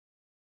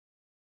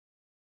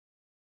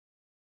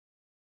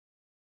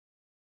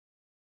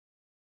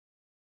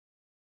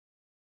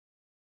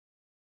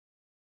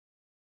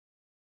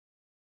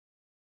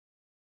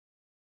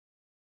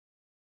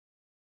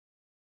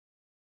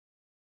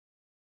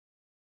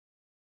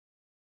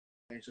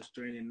He's just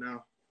joining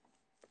now.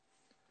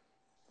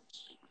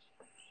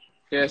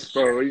 Yes,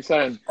 bro. What are you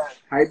saying?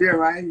 How you doing,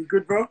 Ryan? You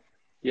good, bro?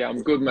 Yeah,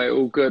 I'm good, mate.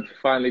 All good.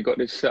 Finally got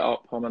this set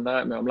up. I'm a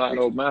nightmare. I'm like an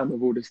old man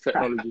with all this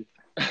technology.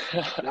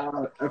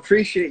 Nah, I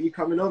appreciate you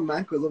coming on,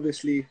 man, because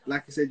obviously,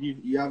 like I said,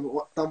 you haven't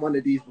done one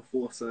of these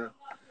before, so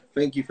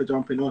thank you for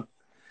jumping on.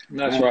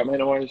 That's right, mate.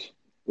 No worries.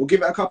 We'll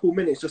give it a couple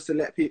minutes just to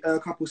let a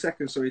couple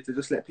seconds, sorry, to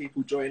just let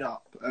people join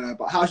up.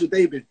 But how's your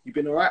day been? You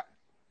been all right?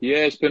 Yeah,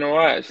 it's been all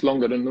right. It's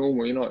longer than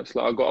normal, you know. It's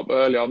like I got up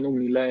early. I'm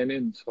normally laying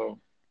in, so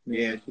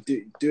Yeah.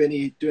 Do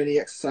any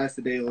exercise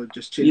today or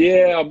just chilling?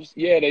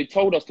 Yeah, they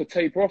told us to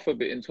taper off a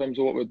bit in terms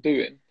of what we're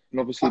doing, and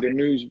obviously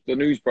Okay. the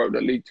news broke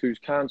that League Two's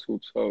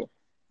cancelled, so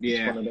it's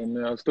Yeah. one of them.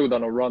 Yeah, I've still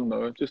done a run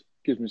though. It just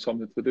gives me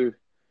something to do.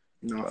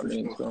 No, I for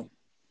mean, sure. so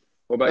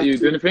what about you?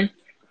 Do anything?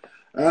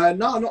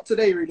 No, not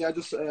today really. I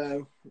just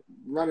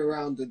ran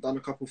around and done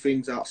a couple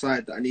things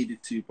outside that I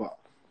needed to, but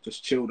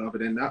just chilled other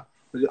than that.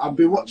 I've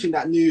been watching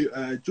that new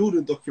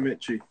Jordan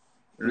documentary.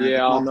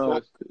 Yeah, I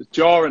know. It's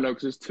jarring though,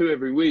 because it's two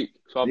every week.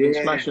 So I've been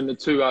Yeah. smashing the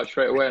two out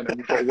straight away, and then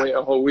we've got to wait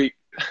a whole week.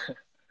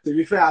 To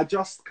be fair, I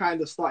just kind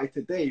of started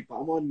today, but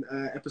I'm on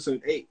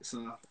episode 8,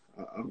 so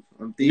I'm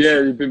decent. Yeah,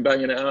 you've been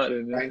banging it out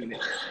then. Yeah. Banging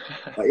it.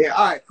 But yeah,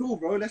 all right, cool,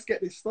 bro. Let's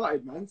get this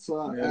started, man.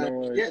 So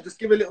just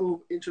give a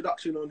little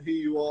introduction on who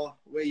you are,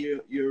 where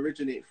you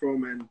originate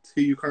from, and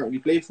who you currently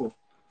play for.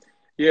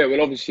 Yeah,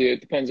 well, obviously it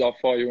depends how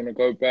far you want to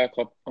go back.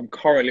 I'm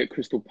currently at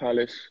Crystal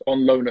Palace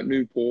on loan at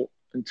Newport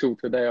until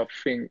today, I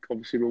think.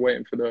 Obviously, we're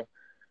waiting for the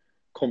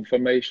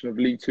confirmation of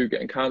League Two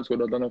getting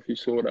cancelled. I don't know if you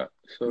saw that.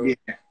 So, Yeah.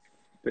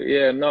 But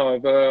yeah, no,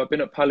 I've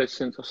been at Palace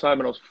since I signed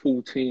when I was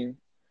 14.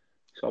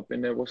 So I've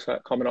been there,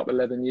 coming up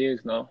 11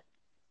 years now.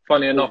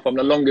 Funny enough, I'm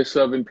the longest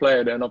serving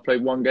player there, and I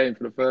played one game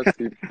for the first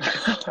team.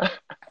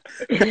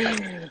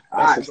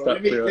 All right, bro,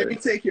 let me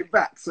take it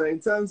back. So in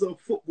terms of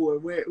football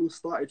and where it all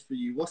started for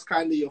you, what's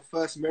kind of your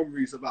first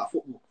memories about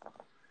football?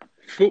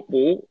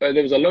 Football,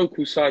 there was a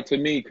local side to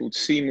me called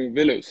Seymour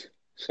Villas.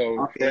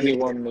 So for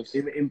anyone that's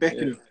in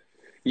Beckenham.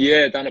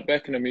 Yeah, down at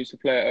Beckenham. He used to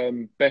play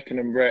at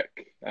Beckenham Rec,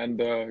 and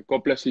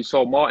God bless his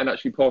soul, Martin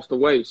actually passed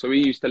away. So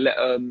he used to let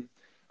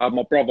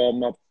my brother,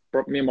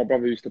 me and my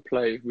brother used to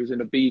play. We was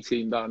in a B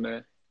team down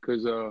there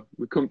because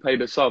we couldn't pay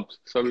the subs,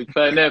 so we was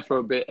playing there for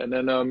a bit. And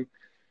then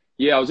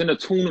I was in a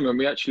tournament.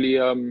 We actually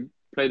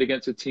played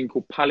against a team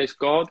called Palace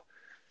Guard,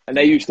 and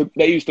they used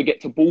to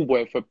get to ball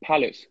boy for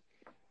Palace.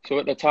 So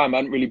at the time, I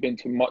hadn't really been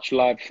to much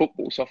live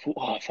football. So I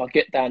thought, if I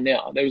get down there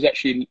was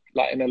actually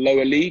like in a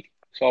lower league.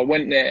 So I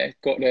went there,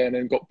 got there, and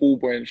then got ball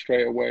boying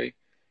straight away.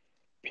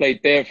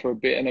 Played there for a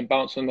bit, and then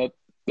bounced on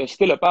they're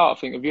still about, I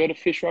think. Have you heard of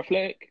Fisher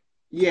Athletic?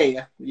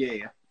 Yeah.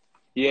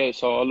 Yeah,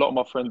 so a lot of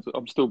my friends,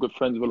 I'm still good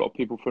friends with a lot of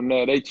people from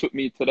there. They took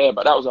me to there,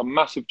 but that was a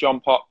massive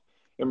jump up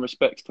in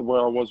respects to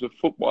where I was with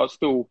football. I was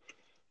still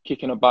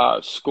kicking about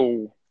at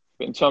school.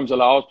 But in terms of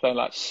I was playing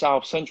like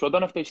South Central. I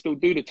don't know if they still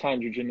do the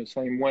Tandridge in the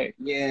same way.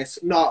 Yes,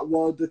 no,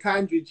 well, the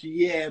Tandridge,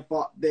 yeah,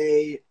 but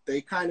they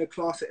kind of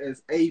class it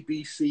as A,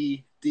 B,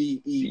 C,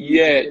 D, E.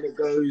 Yeah. And then it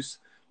goes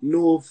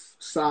north,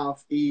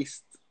 south,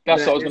 east.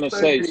 That's what I was going to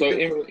say.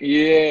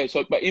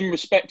 So, but in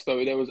respect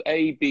though, there was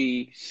A,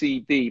 B, C,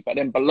 D, but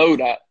then below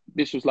that,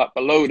 this was like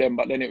below them,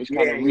 but then it was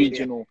kind of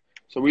regional. Yeah.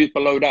 So we was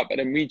below that, but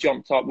then we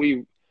jumped up.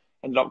 We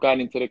ended up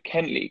going into the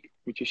Kent League,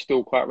 which is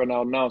still quite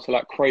renowned now. So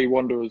like Cray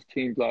Wanderers,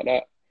 teams like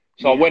that.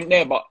 So I went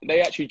there, but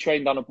they actually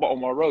trained down the bottom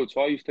of my road.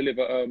 So I used to live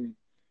at,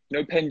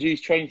 Pengee's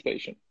train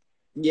station.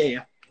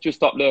 Yeah.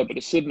 Just up there, but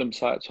the Sydenham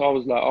side. So I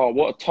was like, oh,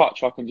 what a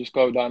touch. I can just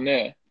go down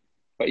there.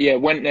 But yeah,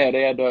 went there.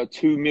 They had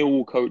 2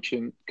 Millwall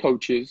coaches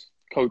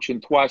coaching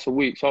twice a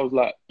week. So I was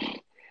like,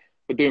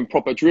 we're doing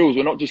proper drills.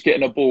 We're not just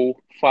getting a ball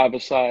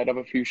 5-a-side, have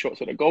a few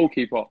shots at the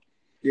goalkeeper.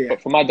 Yeah.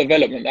 But for my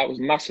development, that was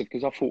massive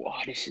because I thought,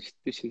 this is,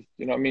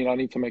 you know what I mean? I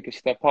need to make a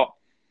step up.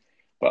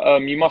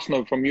 But you must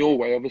know from your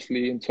way,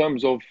 obviously, in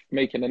terms of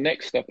making the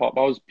next step up,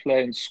 I was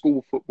playing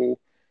school football,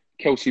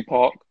 Kelsey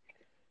Park.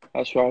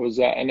 That's where I was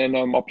at. And then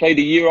I played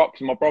a year up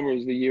because my brother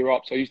was the year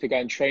up. So I used to go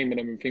and train with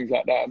him and things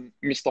like that. And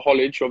Mr.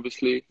 Hollidge,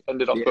 obviously,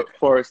 ended up at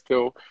Forest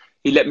Hill.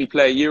 He let me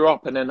play a year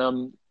up. And then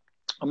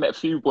I met a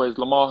few boys.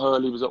 Lamar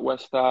Hurley was at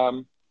West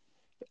Ham.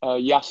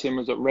 Yassin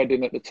was at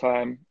Reading at the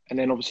time. And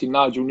then obviously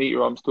Nigel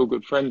Neater, I'm still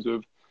good friends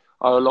with.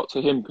 I owe a lot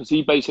to him because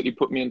he basically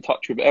put me in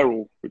touch with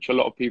Errol, which a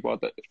lot of people,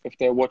 if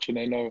they're watching,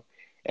 they know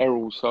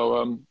Errol.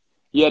 So,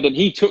 then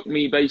he took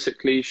me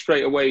basically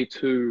straight away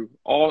to...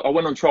 I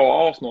went on trial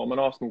at Arsenal. I'm an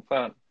Arsenal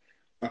fan.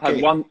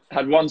 Okay.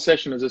 Had one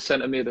session as a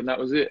centre mid, and that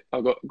was it.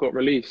 I got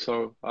released,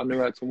 so I knew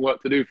I had some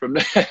work to do from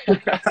there.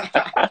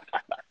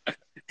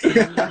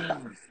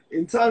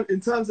 In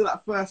terms of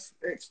that first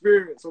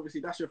experience,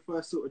 obviously that's your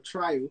first sort of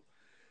trial.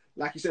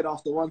 Like you said,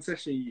 after one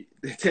session,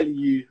 they're telling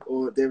you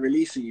or they're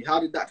releasing you. How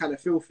did that kind of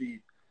feel for you?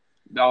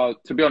 No,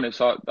 to be honest,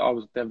 I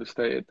was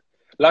devastated.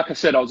 Like I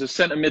said, I was a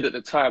centre mid at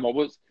the time.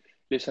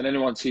 Listen,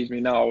 anyone sees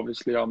me now,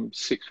 obviously I'm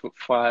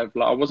 6'5".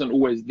 Like I wasn't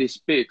always this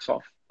big, so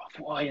I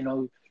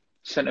thought,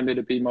 centre mid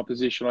would be my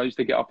position. I used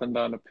to get up and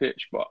down the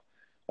pitch, but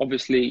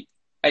obviously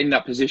in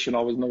that position,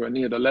 I was nowhere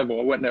near the level.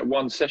 I went there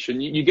one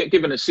session. You get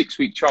given a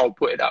 6-week trial,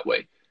 put it that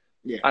way.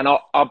 Yeah. And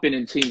I've been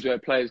in teams where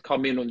players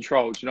come in on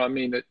trials, you know what I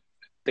mean? That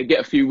they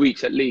get a few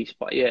weeks at least,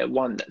 but yeah,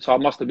 one. So I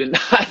must have been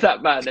that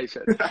bad. They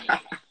said,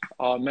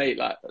 "Oh mate,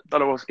 like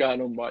don't know what's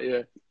going on, but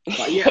yeah."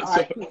 But yeah,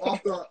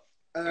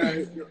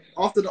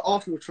 after the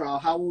Arsenal trial,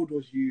 how old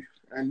was you,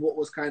 and what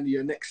was kind of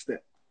your next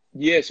step?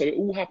 Yeah, so it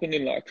all happened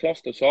in like a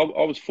cluster. So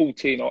I was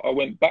 14. I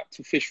went back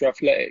to Fisher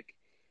Athletic,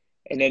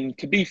 and then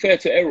to be fair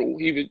to Errol,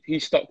 he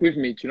stuck with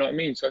me. Do you know what I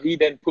mean? So he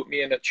then put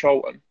me in at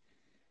Charlton.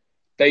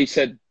 They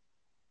said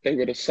they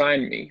would have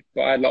signed me,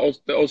 but I had like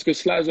Oscar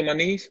sliders on my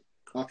knees.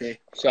 Okay.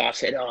 So I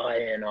said, oh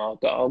yeah, no,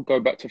 I'll go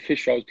back to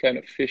Fisher. I was playing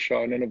at Fisher,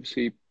 and then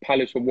obviously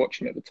Palace were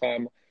watching at the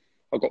time.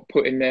 I got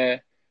put in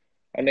there,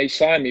 and they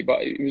signed me,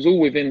 but it was all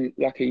within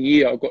like a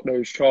year. I got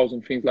those trials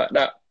and things like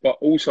that. But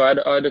also, I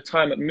had a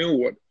time at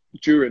Millwall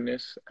during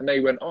this, and they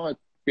went, oh,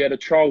 we had a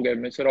trial game.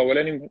 And they said, oh,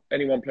 will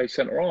anyone play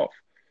centre half,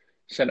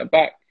 centre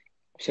back?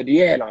 I said,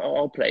 yeah, like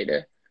I'll play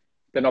there.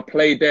 Then I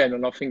played then,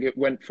 and I think it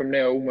went from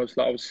there almost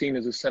like I was seen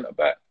as a centre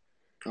back.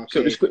 Okay.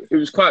 So it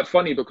was quite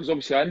funny because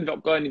obviously I ended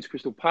up going into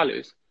Crystal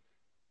Palace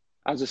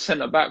as a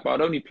centre back, but I'd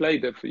only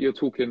played there for, you're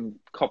talking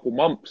a couple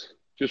months,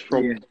 just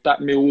from that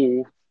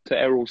Millwall to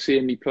Errol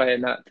seeing me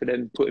playing that to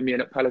then putting me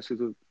in at Palace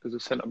as a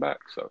centre back.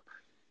 So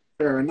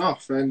fair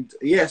enough. And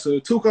yeah, so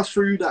talk us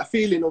through that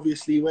feeling,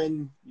 obviously,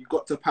 when you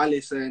got to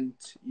Palace and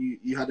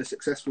you had a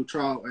successful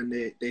trial and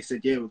they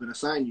said, yeah, we're going to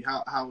sign you.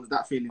 How was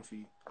that feeling for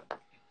you?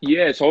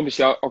 Yeah, so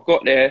obviously I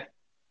got there.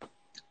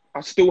 I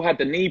still had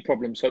the knee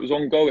problem, so it was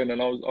ongoing,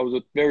 and I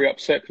was very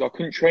upset because I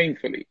couldn't train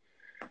fully.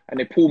 And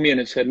they pulled me in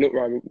and said, look,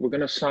 Ryan, we're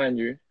going to sign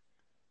you.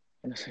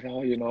 And I said,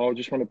 oh, you know, I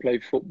just want to play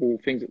football.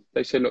 Things.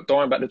 They said, look, don't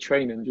worry about the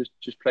training,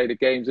 just play the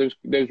games.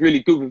 They was really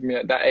good with me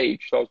at that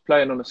age. So I was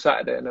playing on a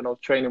Saturday, and then I was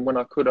training when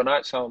I could on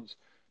night. Sounds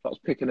I was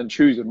picking and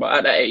choosing. But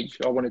at that age,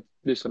 I wanted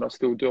this, and I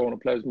still do. I want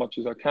to play as much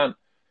as I can.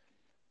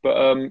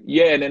 But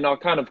yeah, and then I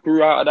kind of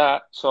grew out of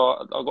that. So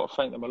I got to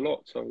thank them a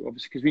lot. So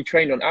obviously, because we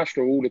trained on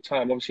Astro all the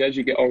time. Obviously, as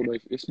you get older,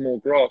 it's more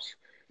grass.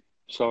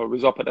 So it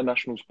was up at the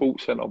National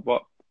Sports Centre.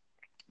 But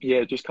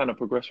yeah, just kind of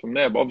progressed from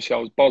there. But obviously, I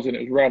was buzzing.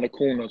 It was around the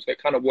corner. So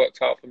it kind of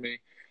worked out for me.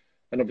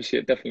 And obviously,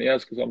 it definitely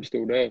has because I'm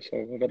still there.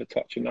 So I've had a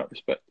touch in that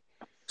respect.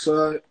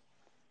 So,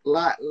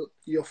 like,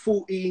 you're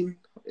 14.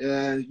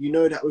 You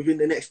know that within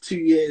the next 2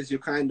 years,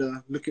 you're kind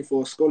of looking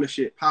for a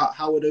scholarship.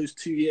 How were those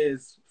 2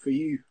 years for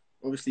you?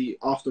 Obviously,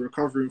 after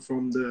recovering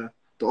from the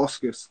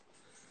Oscars.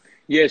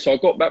 Yeah, so I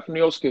got back from the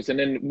Oscars, and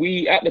then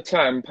we, at the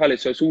time,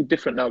 Palace, so it's all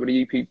different now with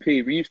the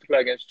EPP. We used to play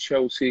against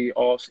Chelsea,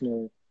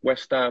 Arsenal,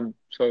 West Ham.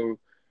 So,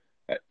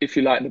 if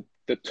you like,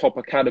 the top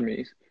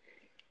academies.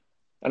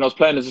 And I was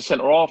playing as a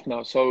centre half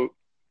now. So,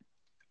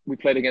 we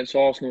played against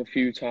Arsenal a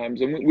few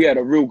times, and we had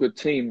a real good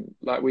team.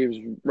 Like, we was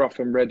rough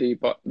and ready,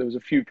 but there was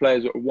a few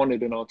players that were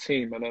wanted in our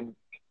team. And then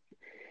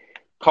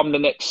come the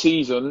next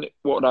season,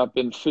 what I've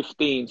been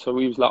 15, so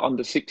we was like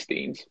under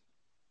 16s.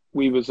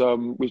 We was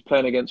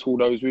playing against all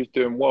those. We was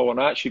doing well, and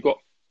I actually got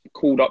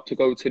called up to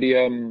go to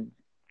the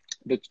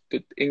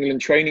England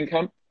training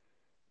camp.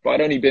 But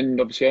I'd only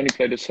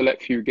played a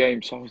select few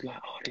games, so I was like,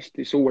 oh,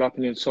 this all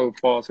happening so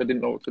fast. I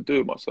didn't know what to do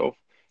with myself.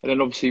 And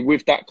then obviously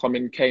with that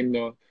coming came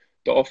the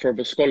offer of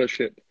a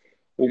scholarship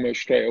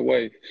almost straight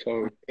away.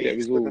 So yeah, it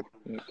was all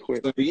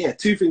quick. So yeah,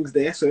 two things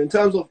there. So in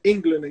terms of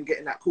England and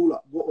getting that call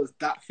up, what was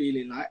that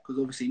feeling like? Because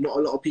obviously not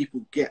a lot of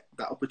people get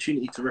that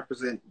opportunity to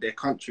represent their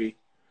country.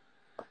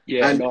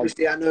 Yeah, and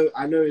obviously I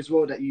know as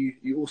well that you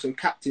also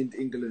captained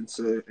England.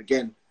 So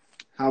again,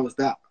 how was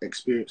that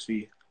experience for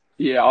you?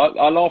 Yeah,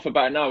 I laugh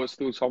about it now. It's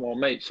still some of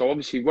my mates. So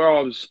obviously where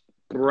I was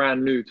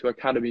brand new to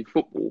academy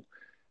football,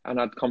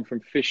 and I'd come from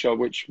Fisher,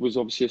 which was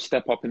obviously a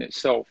step up in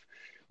itself.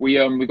 We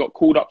got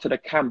called up to the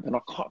camp, and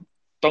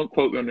don't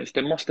quote me on this.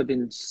 There must have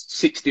been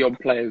 60 odd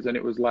players, and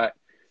it was like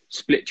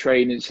split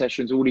training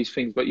sessions, all these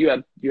things. But you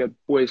had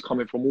boys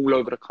coming from all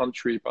over the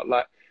country. But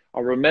like I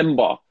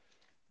remember,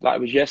 like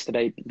it was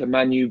yesterday, the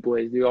Man U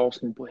boys, the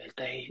Arsenal boys,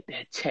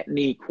 their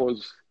technique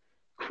was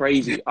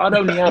crazy. I'd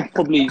only had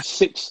probably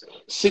six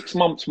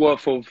months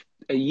worth of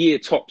a year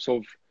tops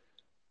of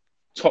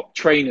top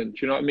training. Do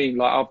you know what I mean?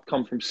 Like I've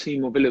come from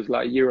Seymour Villas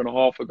like a year and a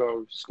half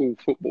ago, school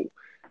football.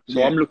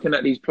 So I'm looking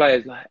at these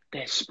players like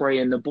they're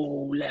spraying the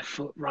ball, left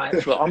foot, right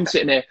foot. I'm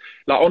sitting there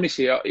like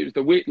honestly, it was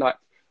the weird. Like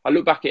I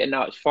look back at it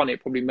now, it's funny.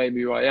 It probably made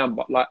me who I am,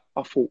 but like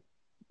I thought,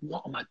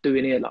 what am I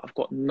doing here? Like I've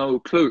got no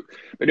clue.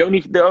 But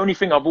the only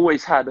thing I've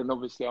always had, and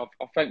obviously I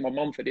thank my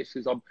mum for this,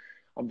 is I'm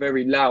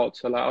very loud.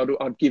 So like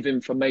I'd give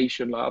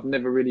information. Like I've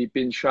never really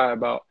been shy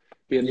about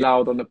being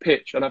loud on the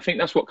pitch. And I think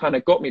that's what kind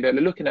of got me there.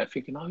 They're looking at it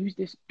thinking, oh, who's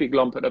this big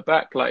lump at the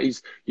back? Like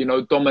he's,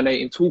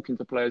 dominating, talking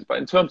to players. But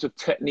in terms of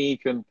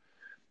technique and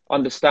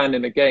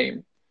understanding the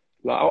game,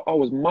 like I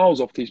was miles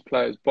off these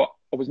players, but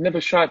I was never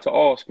shy to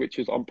ask, which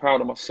is I'm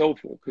proud of myself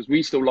for, because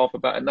we still laugh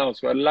about it now.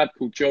 So a lad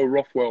called Joe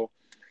Rothwell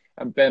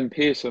and Ben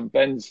Pearson,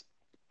 Ben's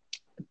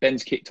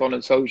kicked on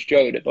and so's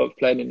Joe. They're both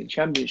playing in the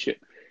championship.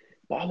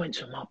 But I went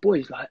to my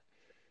boys, like,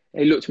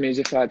 they looked at me as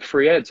if I had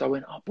three heads. I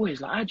went, oh,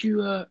 boys, like, how'd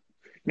you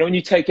know, when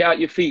you take it out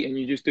your feet and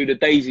you just do the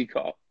daisy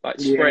cut, like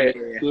Yeah, spray it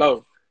yeah, yeah.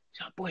 low.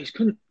 So, boys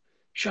couldn't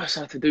show us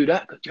how to do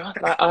that, could you?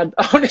 Like, I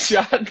honestly,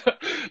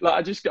 like,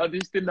 I just I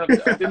didn't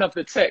have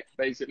the tech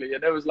basically,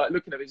 and they was like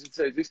looking at me and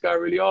said, "This guy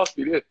really asked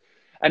me this."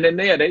 And then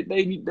yeah,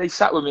 they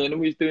sat with me and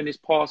we was doing this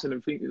passing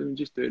and thinking and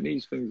just doing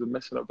these things and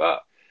messing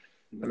about.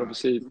 And Nah.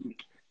 obviously,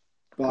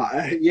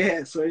 But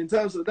yeah, so in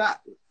terms of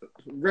that,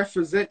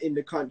 representing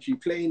the country,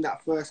 playing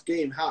that first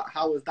game,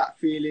 how was that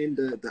feeling?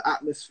 The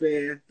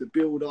atmosphere, the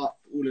build up,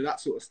 all of that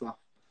sort of stuff.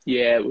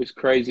 yeah, it was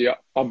crazy.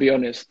 I'll be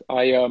honest.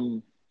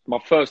 My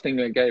first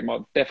England game, I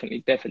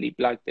definitely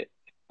blagged it.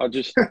 I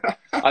just,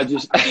 I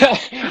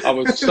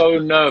was so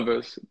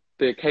nervous.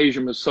 The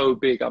occasion was so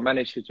big. I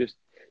managed to just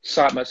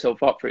psych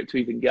myself up for it to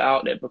even get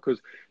out there because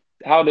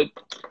how the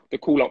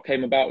call up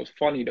came about was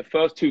funny. The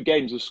first two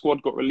games, the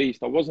squad got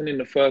released. I wasn't in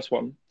the first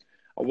one.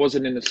 I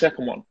wasn't in the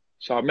second one.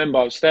 So I remember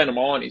I was staying at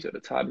my auntie's at the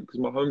time because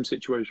my home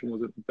situation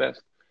wasn't the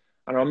best.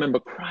 And I remember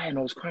crying.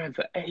 I was crying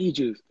for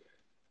ages.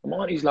 And my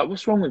auntie's like,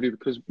 "What's wrong with you?"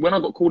 Because when I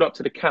got called up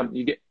to the camp,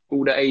 you get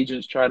all the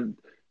agents trying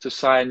to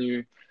sign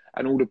you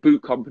and all the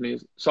boot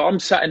companies. So I'm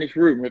sat in this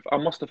room with, I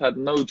must have had,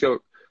 no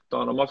joke,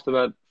 Don, I must have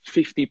had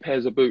 50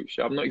 pairs of boots.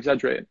 Yeah, I'm not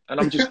exaggerating. And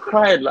I'm just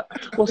crying like,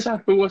 "What's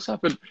happened? What's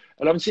happened?"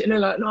 And I'm sitting there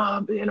like,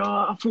 "No, you know,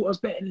 I thought I was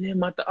better than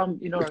him.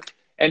 You know."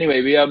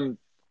 Anyway,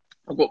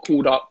 I got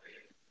called up.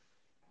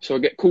 So I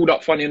get called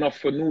up, funny enough,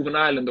 for Northern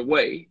Ireland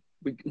away.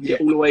 We Yeah,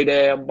 get all the way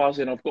there. I'm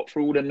buzzing. I've got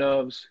through all the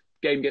nerves.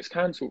 Game gets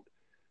cancelled.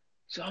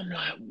 So I'm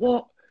like,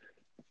 what?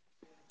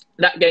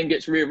 That game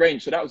gets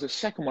rearranged. So that was the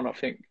second one, I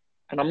think.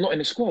 And I'm not in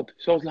the squad.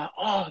 So I was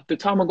like, the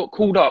time I got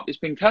called up, it's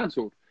been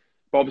cancelled.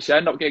 But obviously, I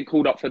ended up getting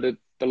called up for the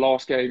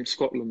last game,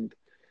 Scotland.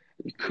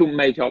 We couldn't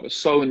make it. I was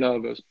so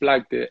nervous,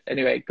 blagged it.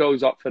 Anyway, it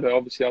goes up for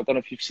obviously, I don't know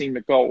if you've seen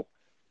the goal.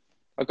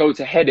 I go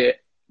to head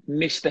it,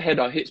 miss the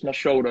header, hits my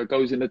shoulder,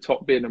 goes in the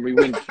top bin, and we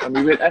win.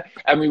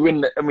 We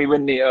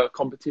win the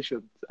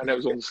competition. And it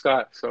was on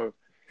Sky. So,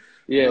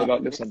 yeah, no,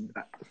 like, listen.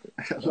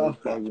 I love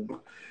that.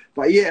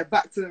 But yeah,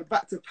 back to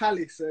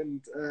Palace,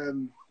 and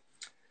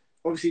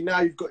obviously now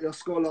you've got your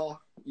scholar.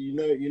 You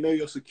know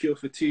you're secure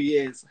for 2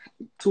 years.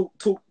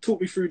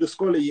 Talk me through the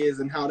scholar years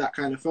and how that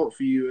kind of felt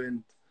for you,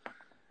 and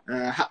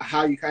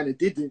how you kind of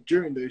did it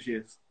during those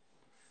years.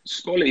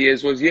 Scholar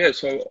years was, yeah.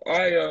 So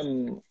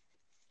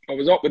I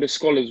was up with the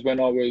scholars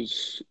when I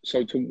was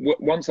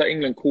once that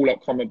England call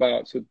up come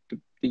about. So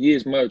the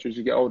years merge as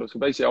you get older. So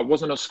basically, I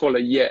wasn't a scholar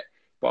yet,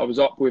 but I was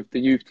up with the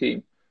youth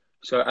team.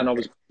 So and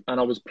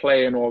I was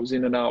playing, or I was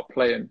in and out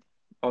playing.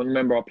 I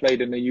remember I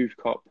played in the youth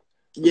cup.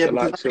 Yeah,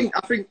 because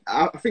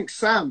I think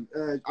Sam.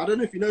 I don't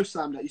know if you know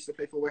Sam that used to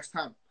play for West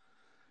Ham.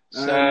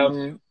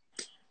 Sam.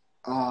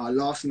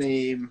 Last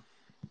name.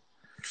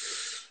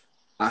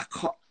 I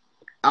can't.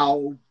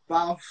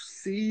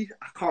 Al-Bafsi.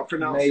 I can't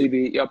pronounce it.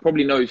 Maybe. Yeah, I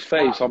probably know his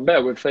face. I'm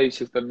better with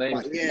faces than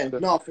names. Yeah,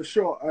 no, for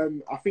sure.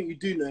 I think you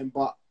do know him,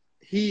 but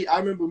I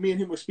remember me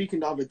and him were speaking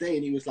the other day,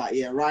 and he was like,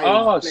 "Yeah, Ryan."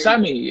 Oh,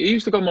 Sammy. He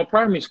used to go to my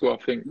primary school, I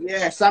think.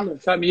 Yeah, Sammy.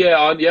 Sammy,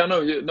 yeah, I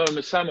know him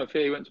as Sammy.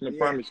 Yeah, he went to my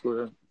primary school.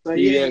 Yeah. So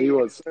He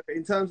was. So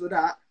in terms of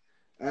that,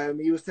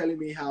 he was telling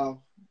me how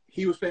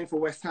he was playing for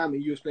West Ham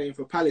and you was playing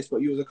for Palace,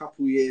 but you was a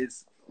couple of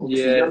years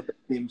obviously younger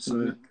than him.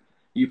 So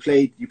you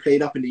played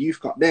up in the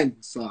youth cup then.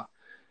 So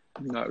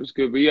no, it was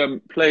good. We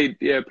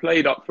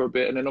played up for a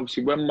bit, and then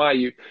obviously when my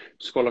youth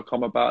scholar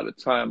come about at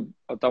the time,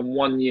 I'd done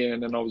 1 year,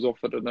 and then I was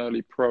offered an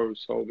early pro.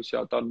 So obviously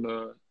I'd done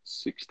the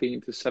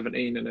 16 to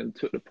 17, and then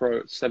took the pro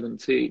at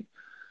 17.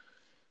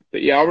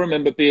 But yeah, I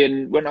remember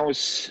being when I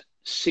was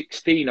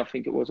 16, I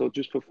think it was, or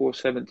just before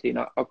 17.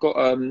 I got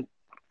I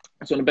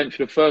was on the bench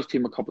for the first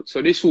team a couple.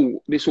 So this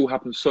all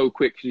happened so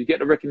quick because you get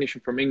the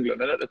recognition from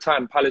England, and at the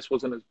time Palace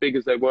wasn't as big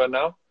as they were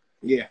now.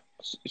 Yeah.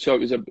 So it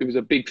was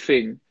a big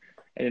thing,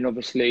 and then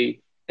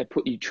obviously they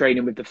put you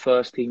training with the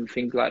first team,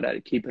 things like that,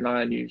 to keep an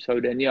eye on you. So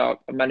then I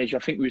managed. I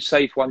think we were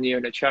safe 1 year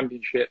in the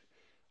Championship.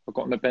 I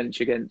got on the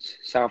bench against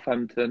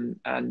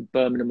Southampton and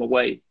Birmingham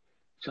away.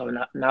 So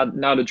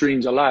now the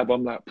dream's alive.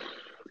 I'm like,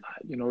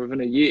 you know, within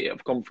a year,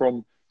 I've gone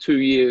from 2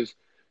 years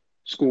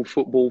school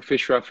football,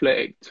 Fisher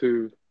Athletic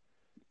to, do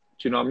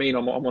you know what I mean?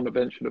 I'm on the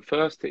bench for the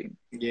first team.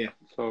 Yeah.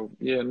 So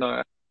yeah,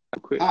 no,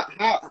 quick.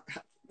 How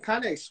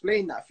kind of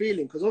explain that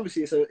feeling? Because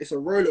obviously it's a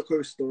roller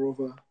coaster of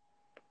a.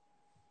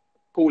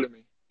 Calling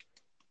me.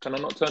 Can I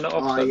not turn it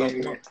off?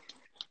 Yeah.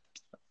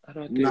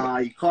 Nah,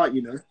 you can't.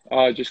 You know.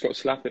 I just got to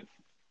slap it.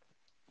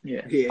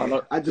 Yeah.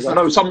 Yeah. I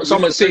know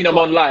someone's seen them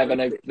on live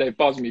and they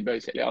buzzed me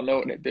basically. I know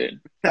what they're doing.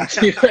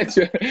 Do you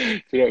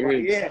know what I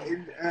mean?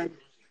 Yeah.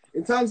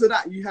 In terms of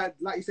that, you had,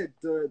 like you said,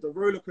 the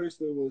roller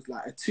coaster was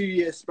like a 2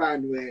 year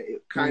span where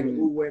it kind of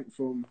all went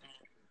from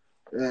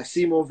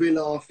Seymour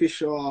Villa,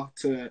 Fisher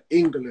to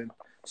England.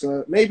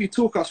 So maybe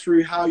talk us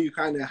through how you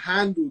kind of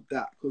handled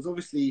that, because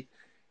obviously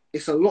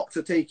it's a lot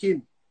to take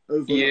in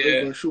over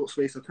a short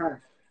space of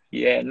time.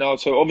 Yeah, no,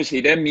 so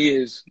obviously them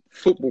years,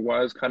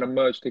 football-wise, kind of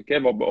merged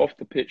together, but off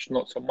the pitch,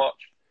 not so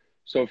much.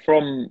 So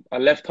I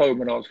left home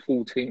when I was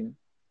 14.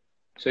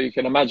 So you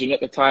can imagine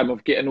at the time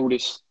of getting all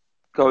this,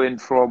 going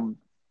from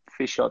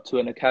Fisher to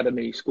an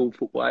academy, school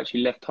football. I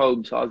actually left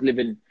home, so I was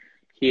living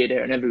here,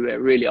 there, and everywhere.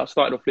 Really, I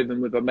started off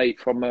living with a mate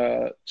from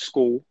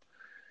school,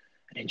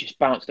 and then just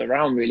bounced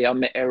around. Really, I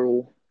met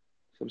Errol.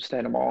 So I'm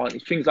staying at my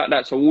auntie's, things like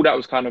that. So all that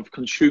was kind of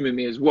consuming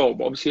me as well.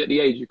 But obviously, at the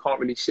age, you can't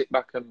really sit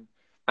back and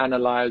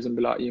analyze and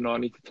be like, I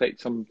need to take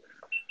some,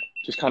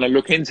 just kind of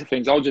look into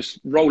things. I was just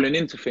rolling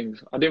into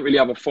things. I didn't really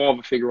have a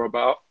father figure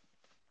about,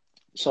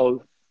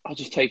 so I was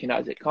just taking it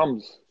as it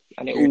comes,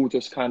 and it all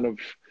just kind of.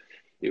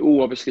 It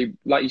all obviously,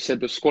 like you said,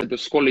 the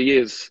scholar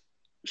years,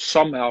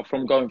 somehow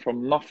from going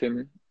from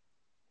nothing,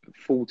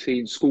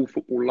 14, school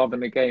football, loving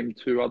the game,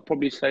 to I'd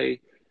probably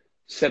say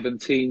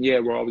 17,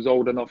 where I was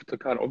old enough to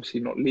kind of,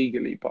 obviously not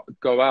legally, but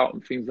go out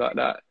and things like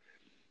that.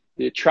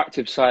 The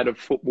attractive side of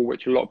football,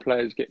 which a lot of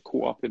players get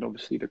caught up in,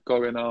 obviously the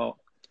going out.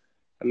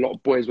 A lot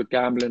of boys were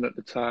gambling at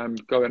the time,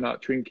 going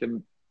out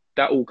drinking.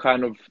 That all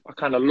I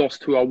kind of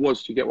lost who I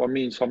was, do you get what I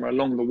mean, somewhere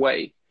along the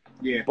way.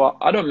 Yeah. But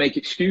I don't make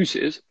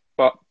excuses,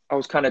 but I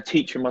was kind of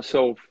teaching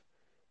myself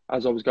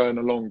as I was going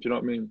along, do you know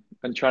what I mean?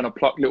 And trying to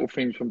pluck little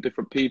things from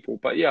different people.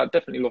 But yeah, I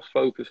definitely lost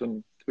focus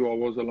on who I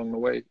was along the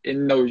way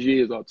in those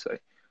years, I'd say.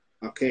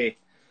 Okay.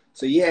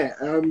 So yeah,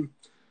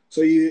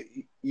 so you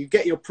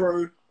get your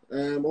pro.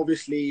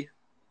 Obviously,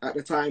 at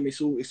the time,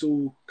 it's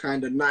all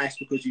kind of nice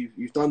because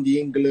you've done the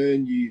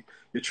England,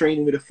 you're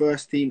training with the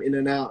first team in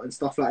and out and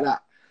stuff like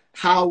that.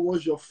 How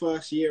was your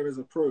first year as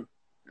a pro?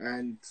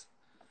 And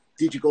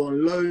did you go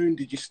on loan?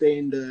 Did you stay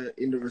in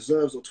the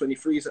reserves or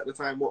 23s at the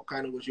time? What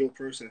kind of was your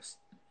process?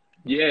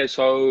 Yeah,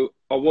 so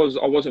I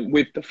wasn't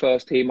with the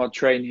first team. I'd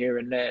train here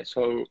and there.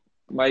 So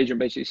my agent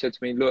basically said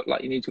to me, look,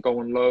 like you need to go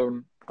on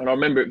loan. And I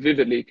remember it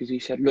vividly because he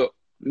said, look,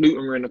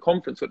 Luton were in the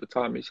conference at the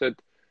time. He said,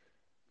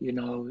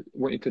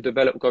 want you to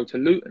develop, go to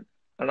Luton.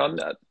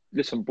 And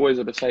listen, boys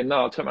are the same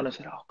now. I turned around and I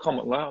said, oh, come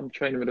on, man, I'm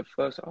training with the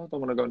first. I don't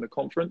want to go in the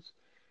conference.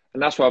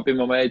 And that's why I've been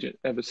with my agent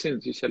ever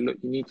since. He said, look,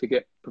 you need to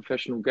get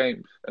professional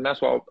games. And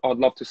that's what I'd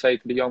love to say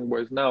to the young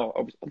boys now.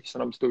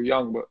 Listen, I'm still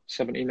young, but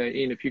 17,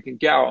 18, if you can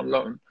get out on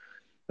loan,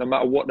 no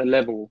matter what the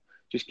level,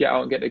 just get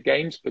out and get the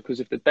games. Because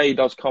if the day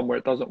does come where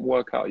it doesn't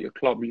work out at your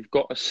club, you've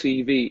got a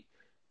CV.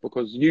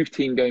 Because youth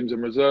team games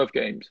and reserve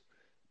games,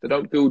 they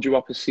don't build you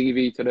up a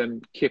CV to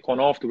then kick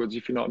on afterwards,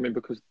 if you know what I mean.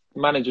 Because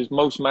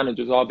most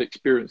managers I've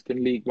experienced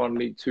in League One,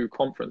 League Two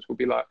conference will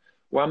be like,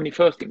 well, how many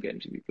first team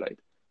games have you played?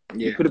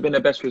 Yeah. You could have been the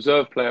best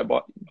reserve player,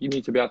 but you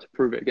need to be able to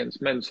prove it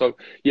against men. So,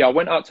 yeah, I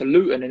went out to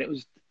Luton, and it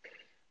was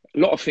a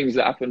lot of things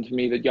that happened to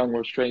me that young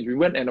or strange. We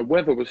went in, the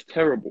weather was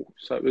terrible.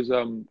 So it was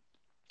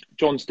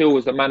John Still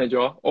was the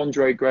manager,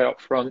 Andre Gray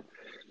up front,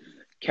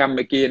 Cam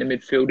McGee in the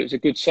midfield. It was a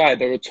good side.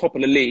 They were top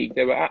of the league.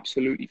 They were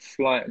absolutely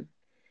flying.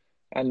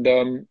 And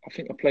I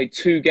think I played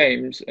 2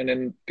 games, and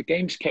then the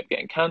games kept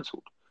getting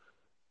cancelled.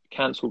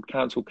 And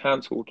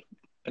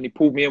he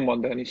pulled me in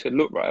one day and he said,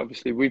 look, right,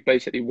 obviously we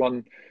basically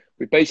won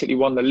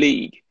the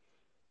league.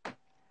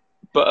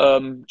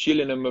 But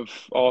Gillingham have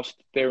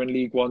asked, they're in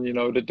League One,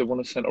 that they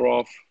want a centre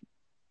half.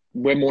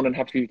 We're more than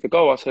happy for you to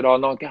go. I said, oh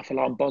no, Gaffer,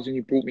 I'm buzzing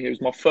you brought me here.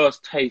 It was my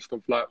first taste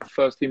of like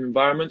first team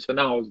environment. So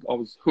now I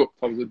was hooked.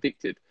 I was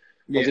addicted.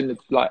 Yeah. I was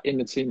in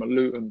the team at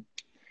Luton.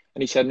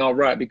 And he said, no,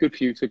 right, it'd be good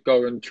for you to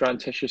go and try and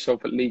test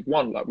yourself at League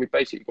One. Like, we've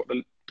basically got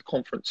the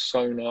conference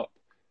sewn up,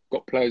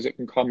 got players that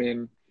can come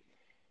in,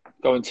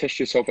 go and test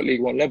yourself at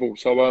League One level.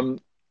 So,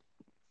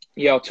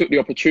 I took the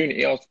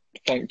opportunity. I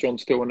thanked John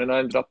Still, and then I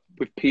ended up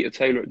with Peter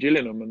Taylor at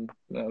Gillingham,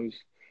 and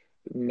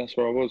that's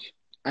where I was.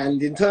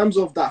 And in terms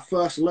of that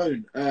first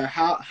loan,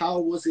 how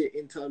was it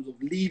in terms of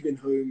leaving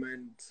home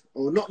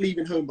or not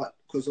leaving home, but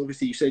because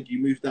obviously you said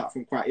you moved out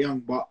from quite young,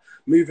 but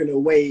moving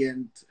away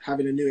and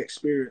having a new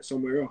experience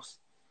somewhere else?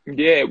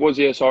 Yeah, it was.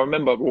 Yeah, so I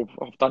remember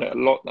I've done it a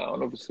lot now,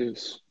 and obviously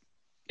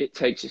it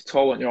takes its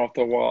toll on you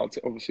after a while.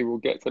 Obviously, we'll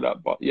get to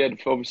that, but yeah,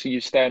 obviously you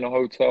stay in a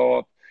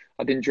hotel.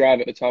 I didn't drive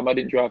at the time. I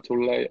didn't drive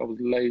till late. I was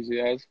lazy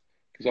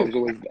because I was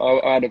always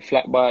I had a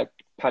flat by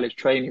Palace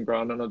training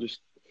ground, and I just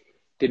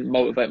didn't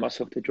motivate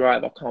myself to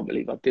drive. I can't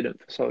believe I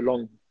didn't for so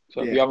long.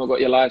 So if you haven't got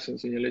your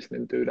license and you're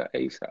listening, do that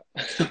ASAP.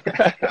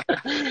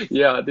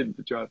 Yeah, I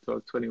didn't drive till I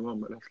was 21,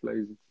 but that's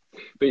lazy.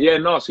 But yeah,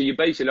 no, so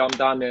I'm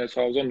down there.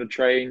 So I was on the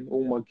train,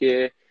 all my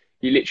gear.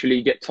 You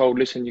literally get told,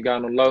 listen, you're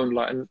going on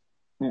loan.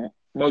 And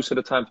most of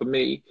the time for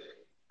me,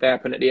 they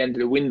happen at the end of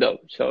the window.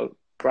 So,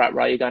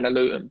 right, you're going to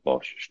Luton,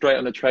 bosh, straight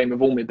on the train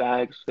with all my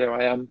bags. There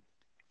I am.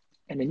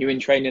 And then you're in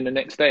training the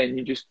next day,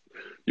 and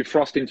you're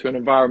thrust into an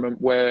environment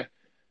where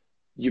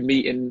you're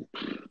meeting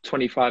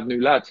 25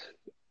 new lads.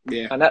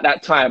 Yeah. And at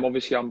that time,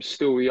 obviously, I'm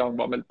still young,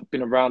 but I've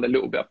been around a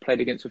little bit. I've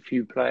played against a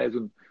few players,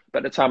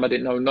 but at the time, I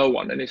didn't know no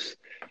one. And it's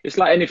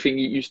like anything,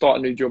 you start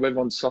a new job,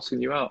 everyone's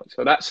sussing you out.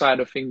 So that side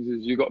of things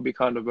is you've got to be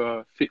kind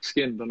of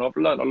thick-skinned. And I've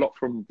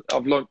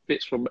learned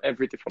bits from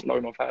every different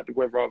loan I've had,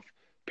 whether I've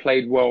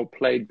played well,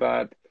 played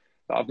bad.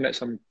 I've met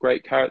some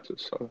great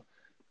characters, so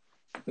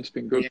it's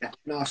been good. Yeah.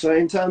 No, so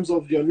in terms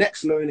of your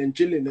next loan in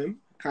Gillingham,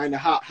 kind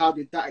of how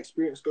did that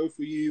experience go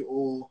for you,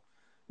 or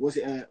was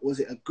it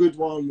a good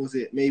one? Was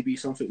it maybe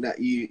something that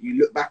you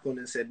look back on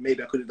and said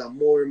maybe I could have done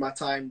more in my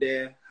time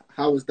there?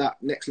 How was that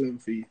next loan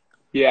for you?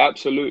 Yeah,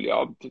 absolutely.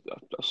 I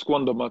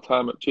squandered my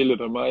time at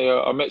Gillingham.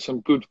 I met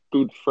some good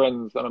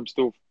friends, and I'm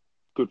still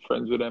good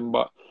friends with them.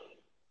 But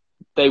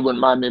they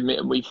wouldn't mind me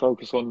admitting we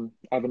focus on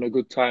having a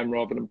good time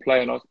rather than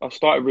playing. I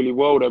started really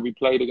well there. We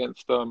played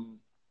against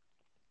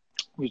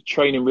we was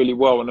training really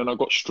well, and then I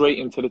got straight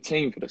into the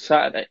team for the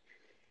Saturday.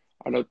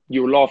 And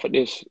you'll laugh at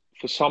this.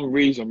 For some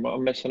reason,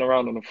 I'm messing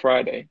around on a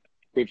Friday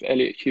with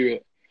Elliot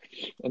Hewitt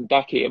and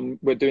Daki, and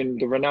we're doing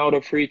the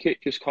Ronaldo free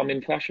kick just come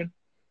in fashion.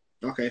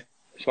 Okay.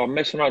 So I'm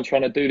messing around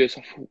trying to do this.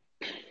 I thought,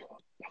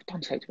 I've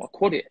done something to my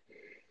quad here.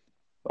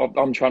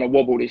 I'm trying to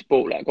wobble this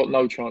ball. Like, I got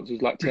no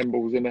chances, like 10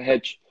 balls in the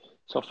hedge.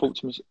 So I thought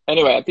to myself,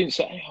 anyway, I didn't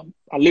say,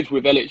 I lived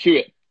with Elliot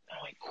Hewitt.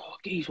 I went, God,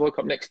 geez, woke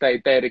up next day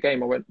of the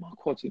game. I went, my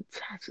quad's in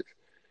tatters.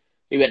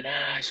 He went,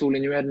 nah, it's all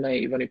in your head,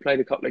 mate. You've only played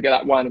a couple of, get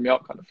that winding me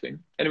up kind of thing.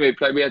 Anyway,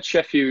 we had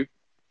Sheffield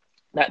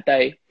that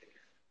day,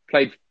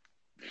 played,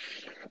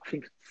 I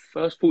think,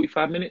 first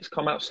 45 minutes,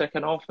 come out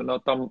second half, and I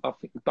think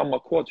I've done my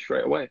quad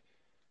straight away.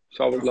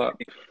 So I was like,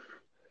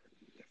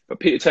 but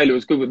Peter Taylor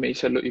was good with me. He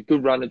said, look, you're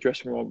good around the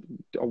dressing room.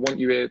 I want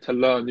you here to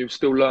learn. You'll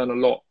still learn a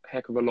lot,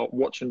 heck of a lot,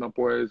 watching the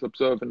boys,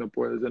 observing the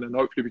boys, and then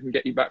hopefully we can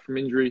get you back from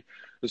injury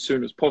as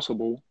soon as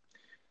possible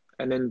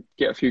and then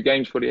get a few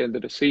games for the end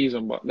of the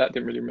season. But that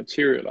didn't really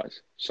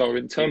materialise. So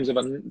in terms of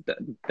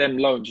them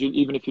loans,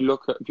 even if you go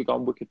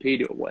on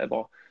Wikipedia or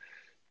whatever,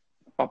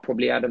 I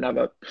probably had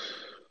another,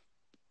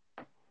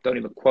 don't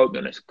even quote me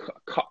on this,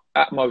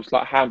 at most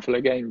like a handful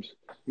of games.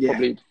 Yeah.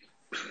 Probably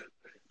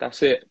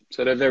that's it.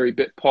 So they're very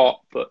bit part,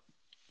 but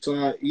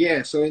So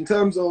yeah, so in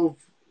terms of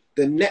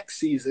the next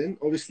season,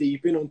 obviously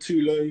you've been on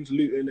two loans,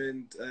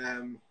 Luton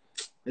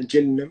and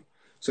Gillingham.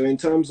 So in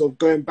terms of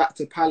going back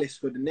to Palace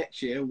for the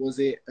next year, was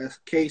it a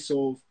case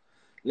of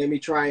let me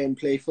try and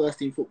play first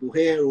team football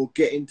here or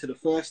get into the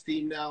first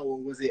team now, or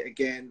was it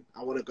again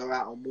I want to go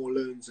out on more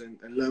loans and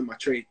learn my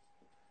trade?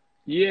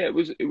 yeah,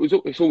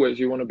 it's always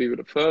you want to be with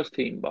the first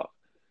team, but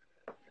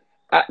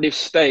at this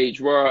stage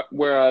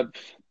where I've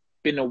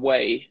been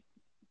away,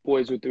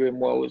 boys were doing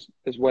well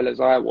as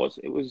I was.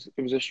 It was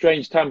a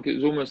strange time because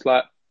it was almost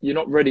like you're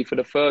not ready for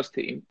the first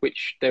team,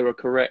 which they were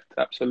correct,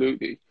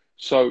 absolutely.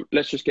 So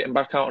let's just get him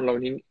back out on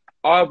loan.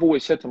 I've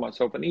always said to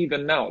myself, and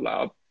even now,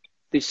 like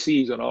this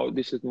season,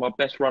 this is my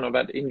best run I've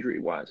had injury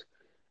wise.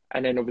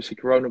 And then obviously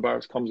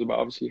coronavirus comes about,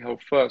 obviously health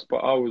first. But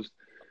I was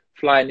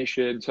flying this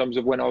year in terms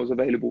of when I was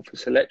available for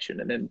selection,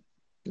 and then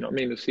you know what I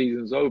mean, the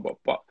season's over.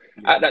 But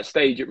at that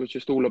stage, it was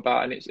just all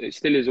about, and it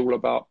still is all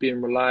about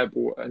being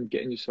reliable and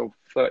getting yourself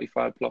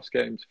 35 plus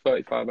games,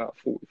 35 out of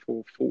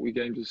 44, 40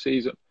 games a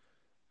season.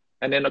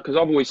 And then because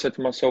I've always said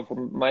to myself,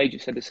 and my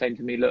agent said the same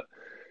to me, look,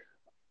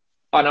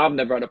 I know I've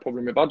never had a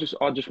problem with. I just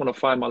want to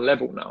find my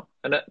level now,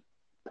 and at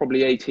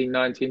probably 18,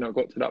 19, I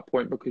got to that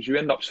point because you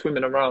end up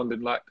swimming around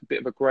in like a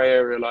bit of a grey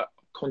area, like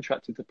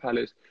contracted to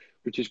Palace,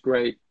 which is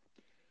great,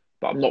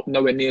 but I'm not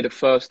nowhere near the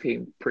first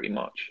team pretty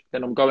much.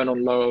 Then I'm going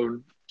on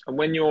loan, and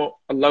when you're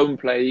a loan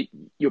play,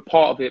 you're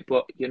part of it,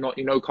 but you're not.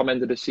 You know, come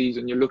end of the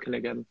season, you're looking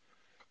again.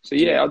 So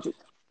yeah,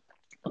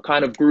 I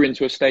kind of grew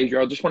into a stage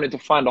where I just wanted to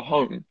find a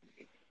home,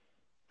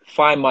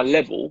 find my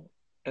level,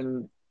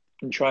 and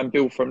try and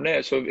build from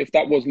there. So if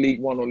that was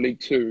League One or League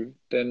Two,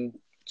 then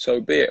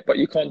so be it. But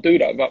you can't do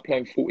that without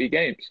playing 40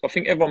 games. I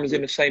think everyone was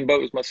in the same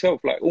boat as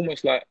myself. Like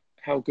almost like,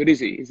 how good is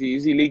he? Is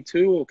he League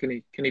Two or can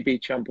he be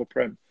Champ or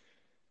Prem?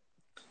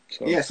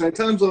 So Yeah, so in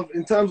terms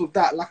of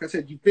that, like I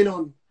said, you've been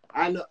on.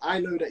 I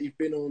know that you've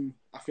been on.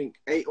 I think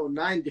 8 or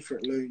 9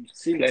 different loans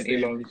since plenty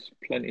then. loans,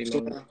 plenty So,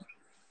 loans.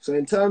 so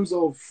in terms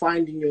of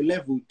finding your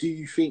level, do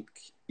you think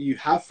you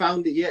have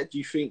found it yet? Do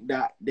you think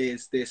that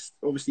there's this?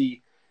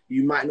 Obviously,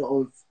 you might not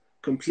have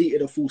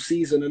completed a full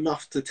season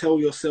enough to tell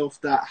yourself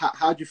that.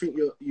 How do you think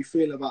you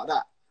feel about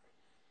that?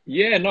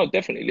 Yeah, no,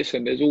 definitely.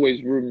 Listen, there's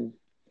always room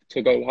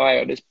to go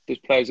higher. There's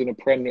players in the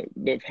Prem that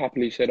have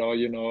happily said, "Oh, I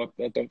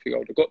don't think I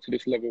would have got to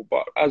this level."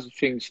 But as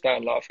things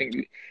stand, like I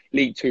think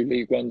League Two,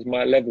 League One's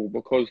my level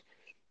because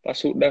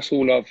that's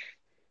all I've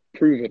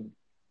proven.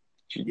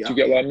 Do Yeah, you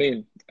get what I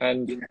mean?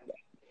 And yeah,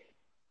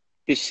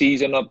 this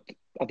season,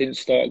 I didn't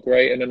start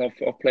great, and then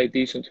I've played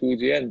decent towards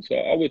the end. So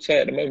I would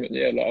say at the moment,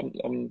 yeah, like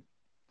I'm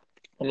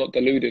not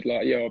deluded.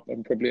 Like, yeah,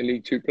 I'm probably a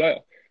League Two player,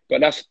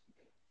 but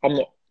I'm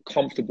not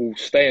comfortable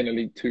staying a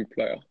League Two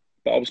player.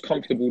 But I was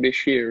comfortable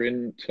this year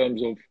in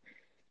terms of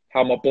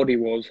how my body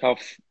was, how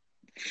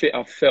fit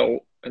I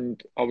felt,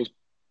 and I was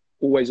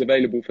always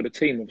available for the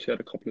team. Obviously, I had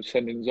a couple of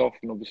sendings off,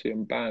 and obviously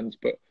on bans,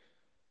 but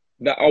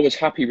that I was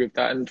happy with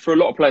that. And for a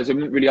lot of players, they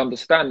wouldn't really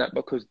understand that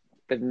because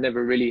they've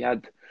never really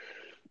had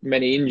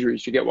many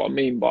injuries. You get what I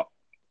mean? But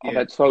I've yeah.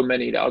 had so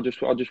many that I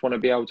just want to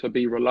be able to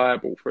be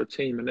reliable for a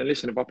team. And then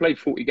listen, if I played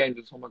 40 games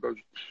and someone goes,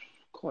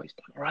 God, he's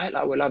done all right,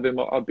 like we'll have him,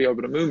 I'll be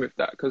able to move with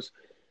that because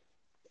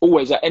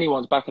always at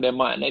anyone's back of their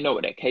mind, they know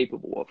what they're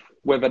capable of.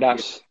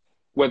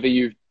 Whether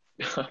you've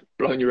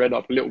blown your head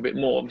up a little bit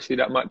more, obviously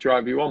that might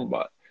drive you on,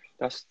 but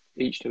that's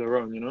each to their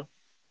own, you know.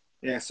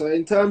 Yeah. So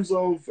in terms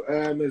of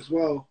as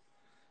well,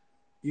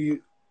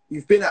 you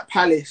you've been at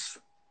Palace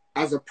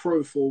as a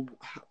pro for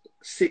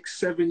 6,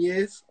 7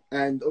 years.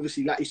 And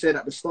obviously, like you said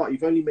at the start,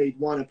 you've only made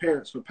one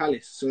appearance for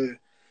Palace. So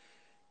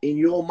in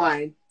your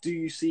mind, do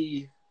you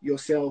see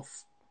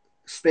yourself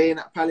staying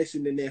at Palace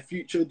in the near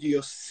future? Do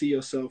you see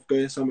yourself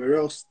going somewhere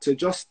else to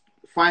just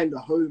find a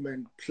home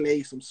and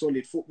play some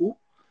solid football?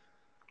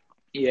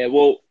 Yeah,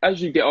 well,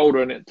 as you get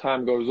older and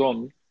time goes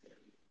on,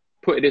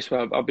 put it this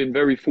way, I've been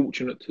very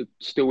fortunate to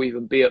still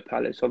even be at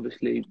Palace,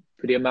 obviously,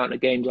 for the amount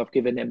of games I've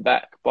given them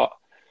back. But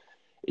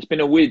it's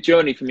been a weird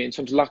journey for me in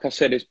terms of, like I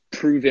said, it's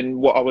proving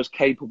what I was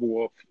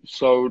capable of.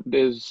 So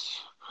this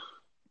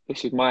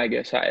is my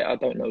guess at it. I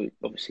don't know,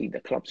 obviously, the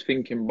club's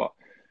thinking, but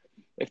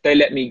if they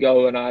let me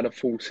go and I had a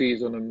full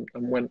season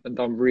and went and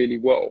done really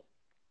well,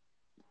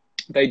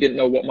 they didn't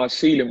know what my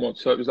ceiling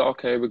was. So it was like,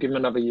 okay, we'll give him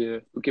another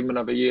year. We'll give him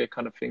another year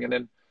kind of thing. And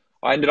then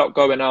I ended up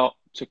going out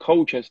to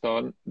Colchester,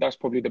 and that's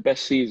probably the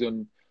best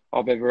season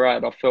I've ever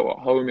had. I felt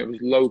at home. It was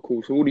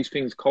local. So all these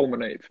things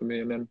culminated for me.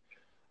 And then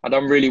I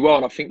done really well.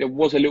 And I think there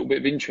was a little bit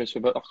of interest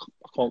with it.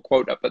 I can't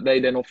quote that, but they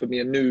then offered me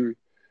a new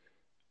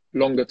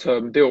longer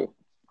term deal.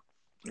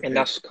 Okay. And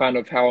that's kind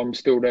of how I'm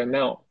still there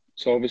now.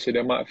 So obviously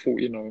they might have thought,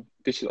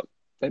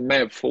 they may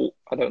have thought,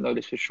 I don't know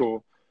this for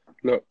sure,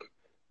 look,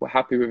 we're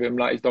happy with him.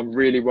 Like, he's done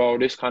really well.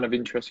 This kind of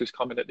interest is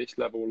coming at this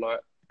level. Like,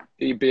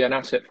 he'd be an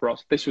asset for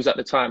us. This was at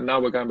the time. Now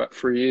we're going back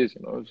 3 years.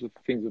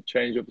 Things have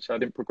changed. Obviously, I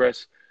didn't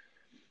progress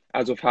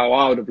as of how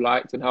I would have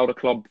liked and how the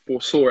club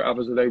foresaw it.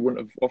 Others, they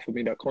wouldn't have offered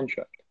me that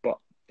contract. But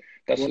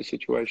that's the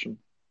situation.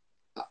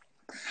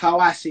 How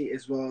I see it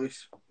as well,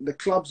 if the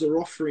clubs are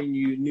offering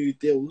you new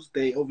deals,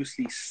 they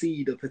obviously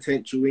see the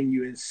potential in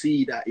you and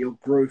see that your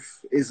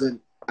growth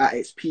isn't at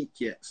its peak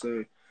yet.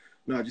 So,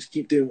 no, just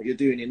keep doing what you're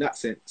doing in that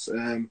sense.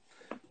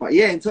 But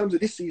yeah, in terms of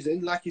this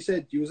season, like you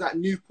said, you was at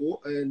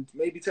Newport, and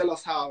maybe tell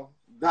us how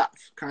that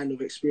kind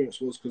of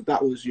experience was, because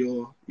that was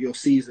your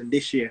season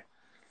this year.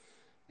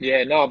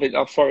 Yeah, no,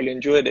 I've thoroughly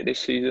enjoyed it this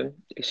season.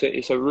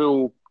 It's a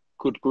real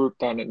good group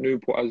down at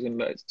Newport, as in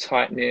that it's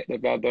tight knit.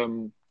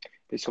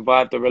 They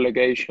survived the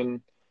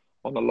relegation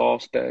on the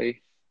last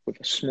day with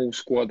a small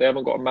squad. They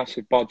haven't got a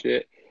massive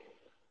budget,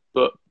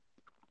 but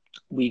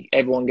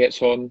everyone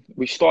gets on.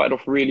 We started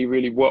off really,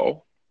 really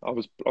well.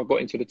 I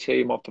got into the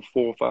team after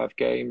 4 or 5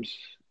 games,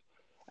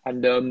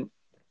 and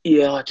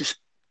I just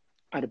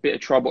had a bit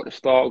of trouble at the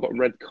start. I got a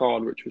red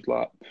card, which was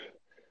like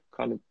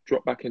kind of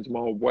dropped back into my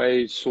old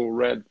ways, saw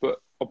red, but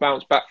I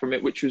bounced back from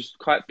it, which was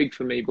quite big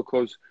for me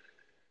because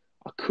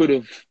I could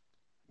have.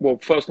 Well,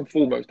 first and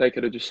foremost, they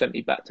could have just sent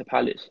me back to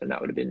Palace, and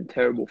that would have been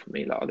terrible for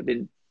me. Like, I'd have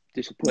been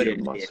disappointed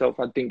with myself.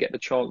 I didn't get the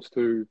chance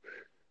to,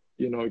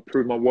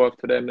 prove my worth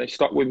to them. They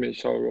stuck with me,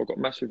 so I got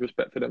massive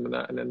respect for them and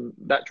that. And then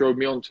that drove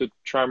me on to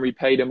try and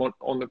repay them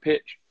on the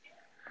pitch.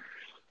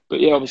 But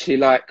yeah, obviously,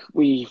 like,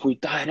 we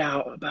died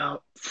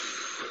out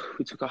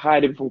we took a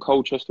hiding from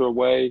Colchester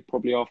away,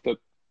 probably after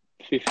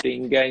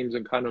 15 games,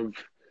 and kind of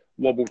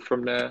wobbled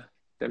from there.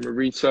 Then we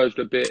resurged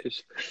a bit.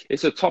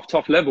 It's a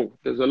tough level.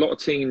 There's a lot of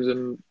teams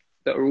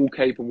that are all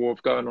capable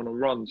of going on a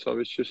run. So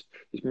it's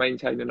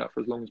maintaining that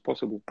for as long as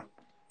possible.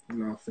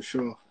 No, for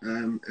sure.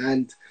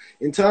 And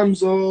in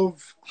terms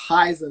of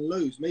highs and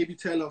lows, maybe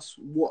tell us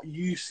what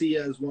you see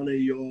as one of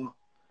your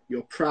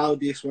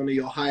proudest, one of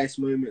your highest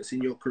moments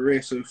in your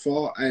career so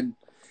far. And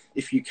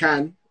if you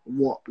can,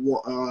 what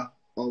are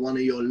one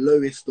of your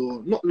lowest,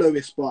 or not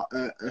lowest, but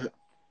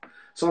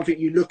something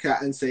you look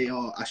at and say,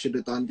 oh, I should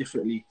have done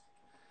differently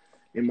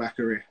in my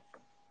career.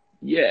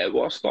 Yeah,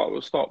 well,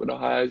 we'll start with the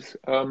highs.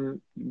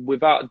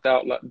 Without a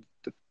doubt, like,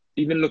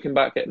 even looking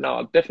back at it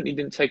now, I definitely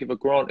didn't take it for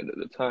granted at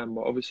the time.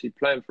 But obviously,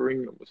 playing for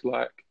England was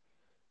like,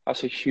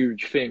 that's a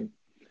huge thing.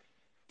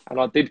 And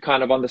I did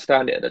kind of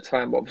understand it at the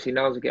time. But obviously,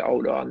 now as I get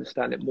older, I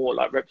understand it more.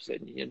 Like,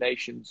 representing your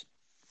nation's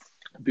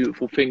a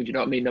beautiful thing, do you know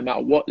what I mean? No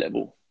matter what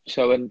level.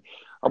 So, and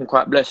I'm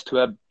quite blessed to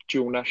have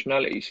dual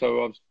nationality.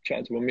 So I was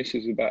chatting to my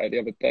missus about it the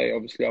other day.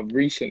 Obviously, I've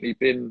recently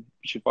been,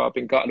 which is why I've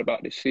been gutted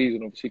about this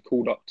season, obviously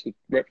called up to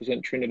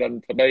represent Trinidad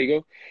and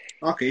Tobago.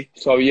 Okay.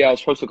 So yeah, I was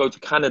supposed to go to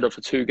Canada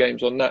for 2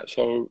 games on that.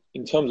 So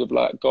in terms of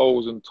like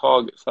goals and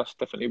targets, that's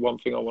definitely one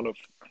thing I want to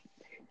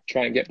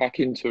try and get back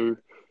into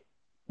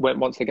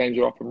once the games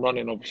are up and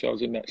running. Obviously, I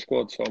was in that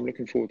squad, so I'm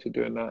looking forward to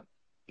doing that.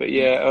 But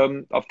yeah,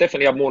 I've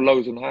definitely had more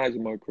lows and highs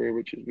in my career,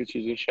 which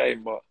is a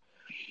shame, but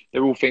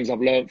they're all things I've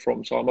learned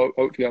from. So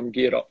hopefully I'm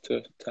geared up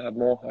to have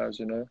more highs,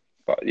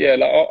 But yeah,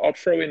 like I'll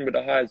throw in with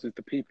the highs is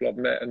the people I've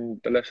met and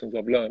the lessons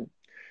I've learned.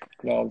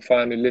 Now I'm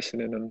finally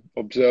listening and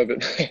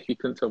observing. You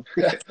couldn't tell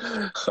me.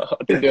 I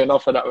didn't do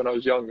enough of that when I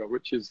was younger,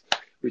 which is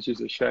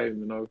a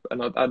shame,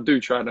 And I do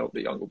try and help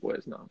the younger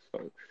boys now.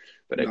 So,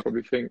 but they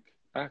probably think,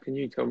 how can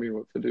you tell me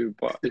what to do?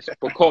 But it's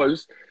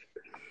because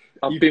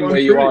I've been where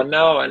you are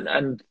now,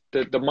 and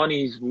the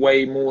money's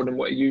way more than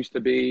what it used to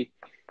be.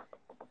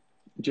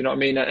 Do you know what I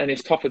mean? And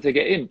it's tougher to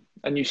get in.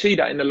 And you see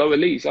that in the lower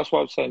leagues. That's why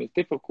I'm saying it's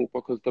difficult,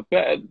 because the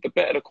better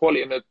the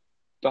quality in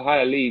the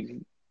higher leagues,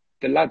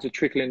 the lads are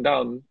trickling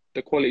down,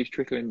 the quality's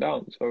trickling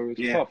down. So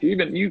it's tough.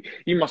 Even you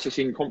must have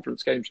seen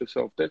conference games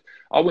yourself.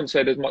 I wouldn't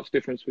say there's much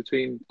difference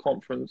between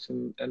conference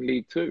and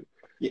League Two.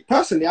 Yeah,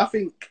 personally, I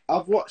think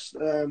I've watched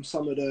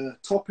some of the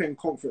top end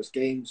conference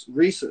games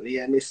recently,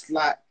 and it's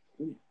like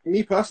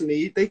me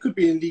personally, they could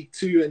be in League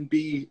Two and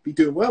be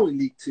doing well in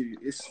League Two.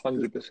 It's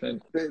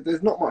 100%.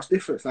 there's not much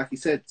difference, like you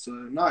said. So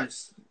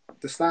nice.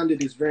 The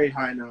standard is very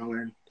high now,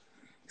 and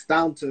it's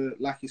down to,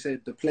 like you said,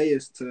 the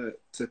players to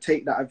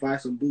take that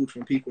advice on board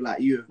from people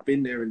like you who've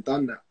been there and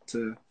done that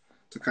to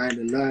kind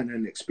of learn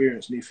and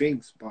experience new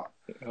things. But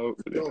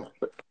Hopefully. sure.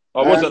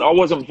 I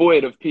wasn't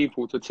void of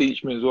people to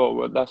teach me as well,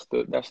 but that's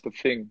the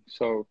thing.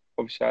 So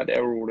obviously I had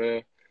Errol there, I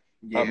had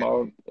Yeah,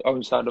 my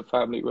own side of the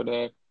family were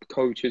there,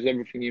 coaches,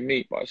 everything you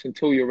meet. But it's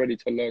until you're ready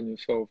to learn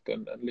yourself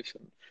then and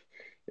listen,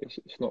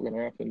 it's not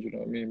gonna happen, do you know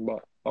what I mean?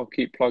 But I'll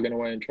keep plugging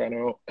away and trying to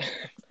help.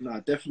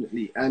 no,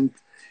 definitely. And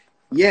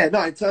yeah,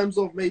 no, in terms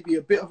of maybe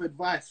a bit of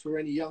advice for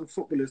any young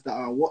footballers that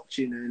are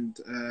watching and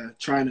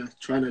trying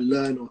to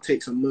learn or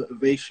take some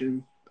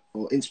motivation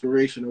or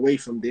inspiration away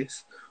from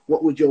this,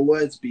 what would your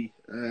words be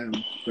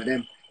for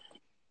them?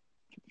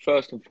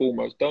 First and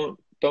foremost, don't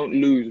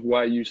lose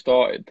why you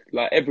started.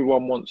 Like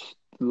everyone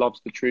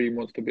loves the dream,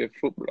 wants to be a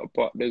footballer,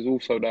 but there's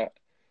also that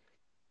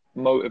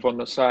motive on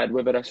the side,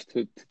 whether that's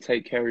to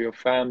take care of your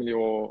family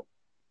or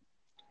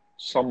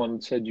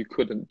someone said you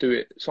couldn't do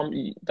it.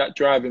 That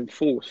driving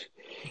force.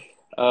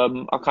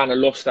 I kind of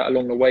lost that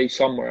along the way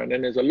somewhere, and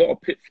then there's a lot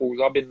of pitfalls.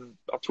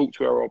 I talked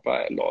to her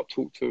about it a lot.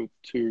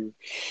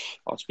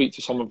 I speak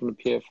to someone from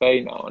the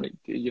PFA now,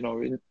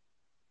 and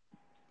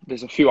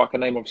there's a few I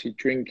can name. Obviously,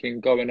 drinking,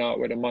 going out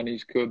where the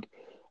money's good,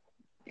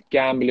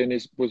 gambling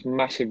was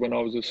massive when I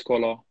was a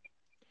scholar.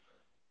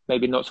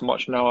 Maybe not so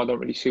much now. I don't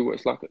really see what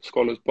it's like at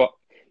scholars, but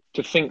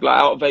to think like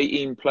out of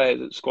 18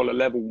 players at scholar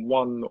level,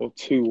 one or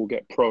two will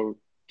get pro,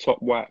 top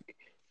whack.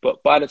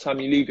 But by the time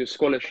you leave your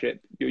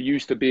scholarship, you're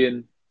used to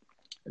being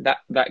that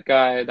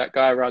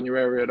guy around your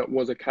area that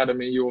was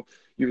academy. You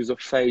was a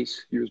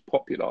face, you was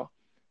popular,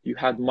 you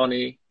had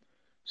money,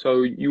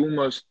 so you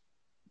almost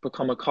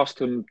become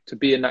accustomed to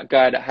being that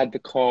guy that had the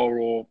car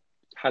or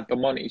had the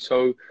money.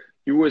 So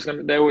they're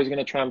always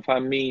gonna try and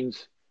find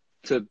means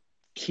to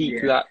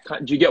keep Yeah,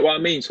 that. Do you get what I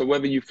mean? So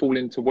whether you fall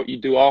into what you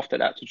do after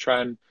that to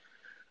try and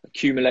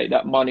accumulate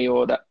that money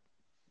or that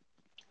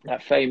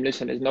fame,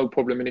 listen, there's no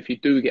problem. And if you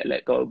do get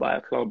let go by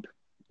a club,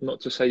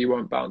 not to say you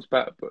won't bounce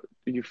back, but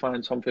you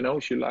find something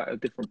else you like, a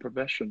different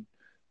profession.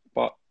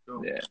 But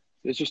sure. yeah,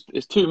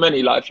 it's too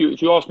many. Like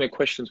if you ask me a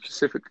question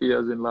specifically,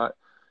 as in like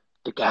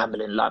the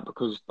gambling, like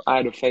because I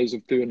had a phase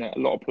of doing that. A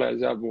lot of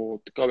players have,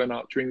 or going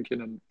out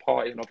drinking and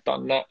partying. I've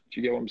done that. Do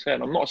you get what I'm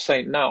saying? I'm not a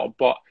saint now,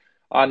 but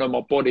I know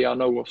my body. I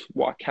know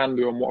what I can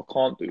do and what I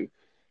can't do,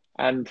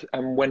 and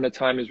when the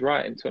time is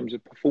right in terms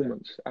of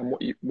performance and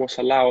what's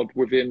allowed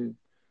within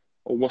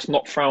or what's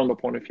not frowned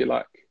upon, if you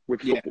like,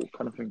 with Yeah, football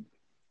kind of thing.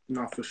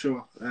 no, for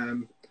sure.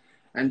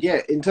 And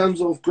yeah, in terms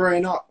of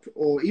growing up,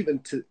 or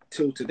even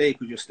till today,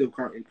 because you're still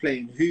currently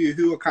playing,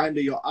 who are kind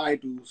of your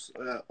idols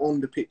on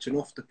the pitch and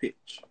off the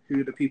pitch?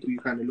 Who are the people you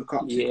kind of look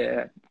up to?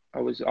 Yeah,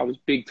 I was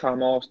big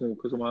time Arsenal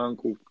because of my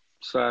uncle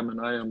Sam,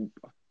 and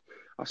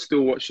I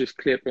still watch this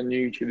clip on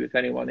YouTube. If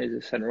anyone is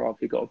a centre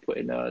half, you got to put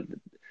in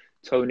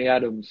Tony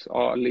Adams,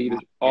 Yeah,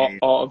 Art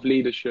of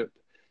Leadership.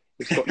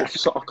 It's got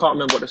this. I can't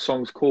remember what the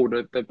song's called.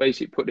 They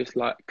basically put this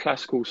like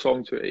classical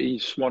song to it.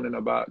 He's swanning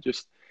about,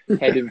 just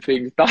heading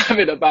things,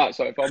 diving about.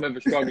 So if I'm ever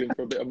struggling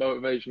for a bit of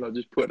motivation, I'll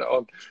just put that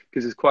on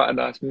because it's quite a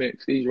nice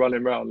mix. He's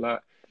running around like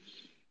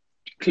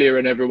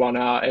clearing everyone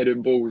out,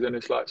 heading balls, and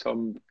it's like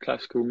some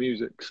classical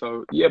music.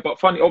 So yeah, but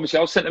funny. Obviously,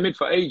 I was centre mid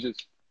for ages.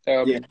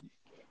 yeah,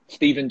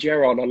 Steven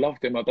Gerrard, I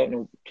loved him. I don't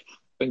know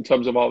in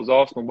terms of I was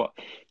Arsenal, but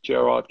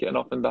Gerrard getting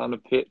up and down the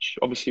pitch.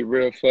 Obviously,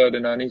 Rio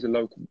Ferdinand, he's a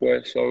local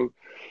boy, so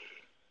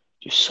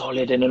just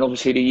solid. And then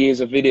obviously the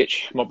years of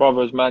Vidic. My brother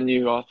was Man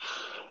U.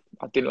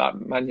 I didn't like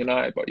Man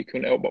United, but you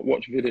couldn't help but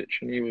watch Vidic,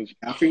 and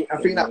I think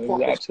he was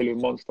an absolute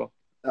monster.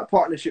 that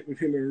partnership with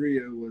him and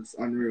Rio was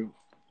unreal.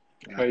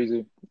 Yeah,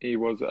 Crazy. He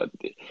was,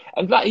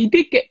 and like he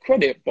did get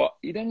credit, but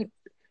you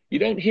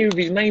don't hear of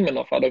his name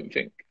enough. I don't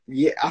think.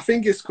 yeah, I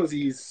think it's because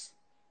he's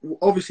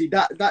obviously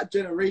that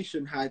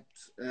generation had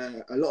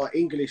a lot of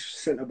English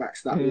centre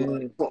backs that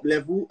were top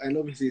level, and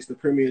obviously it's the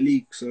Premier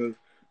League, so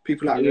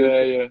people like Rio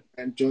Yeah, yeah,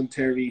 and John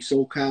Terry,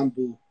 Sol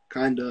Campbell,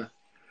 kind of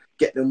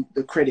get them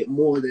the credit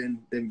more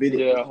than Vidic.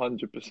 yeah.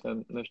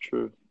 100%. That's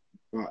true.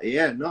 But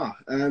yeah, no.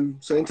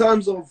 So in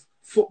terms of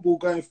football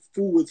going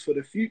forwards for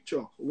the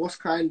future, what's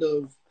kind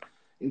of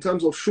in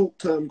terms of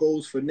short-term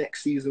goals for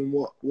next season?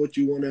 What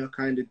do you want to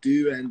kind of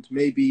do, and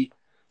maybe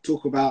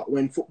talk about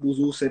when football's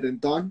all said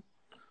and done?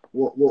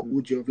 What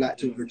would you have liked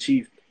to have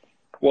achieved?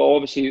 Well,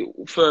 obviously,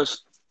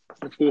 first,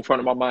 the forefront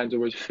of my mind is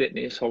always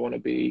fitness. I want to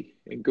be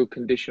in good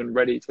condition,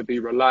 ready to be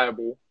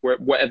reliable,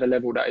 whatever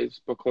level that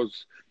is,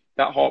 because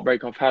that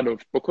heartbreak I've had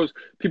because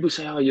people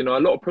say, oh, a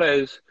lot of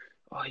players,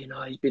 oh,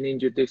 he's been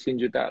injured, this,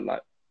 injured, that.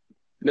 Like,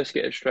 let's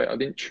get it straight. I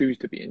didn't choose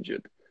to be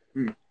injured.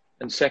 Hmm.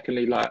 And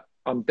secondly, like,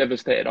 I'm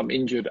devastated. I'm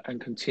injured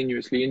and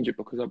continuously injured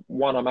because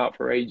I'm out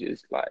for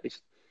ages. Like,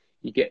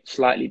 you get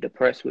slightly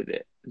depressed with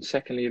it. And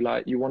secondly,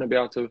 like, you want to be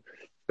able to,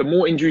 the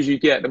more injuries you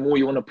get, the more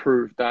you want to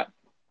prove that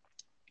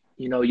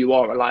you know, you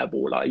are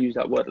reliable. Like, I use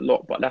that word a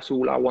lot, but that's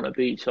all I want to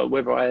be. So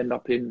whether I end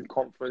up in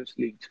Conference,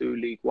 League Two,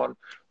 League One,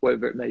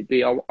 whatever it may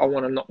be, I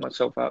want to knock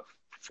myself out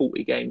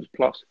 40 games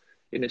plus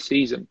in a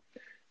season.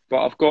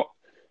 But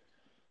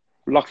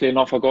luckily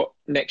enough, I got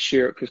next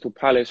year at Crystal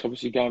Palace,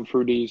 obviously going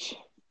through these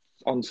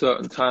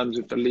uncertain times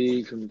with the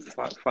leagues and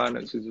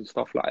finances and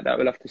stuff like that.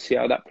 We'll have to see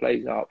how that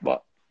plays out.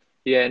 But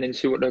yeah, and then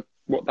see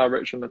what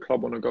direction the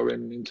club want to go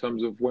in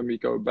terms of when we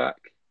go back.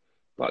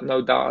 But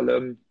no doubt,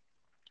 I'll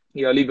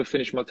either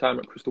finish my time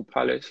at Crystal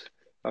Palace,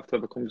 have to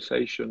have a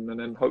conversation, and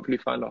then hopefully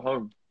find a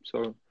home.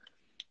 So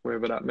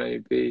wherever that may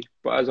be.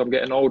 But as I'm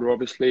getting older,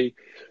 obviously,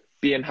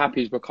 being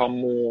happy has become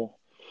more.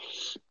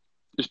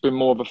 It's been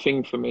more of a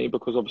thing for me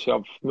because obviously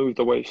I've moved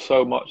away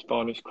so much,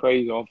 Don. It's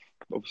crazy. I've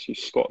obviously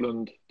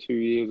Scotland 2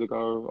 years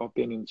ago. I've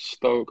been in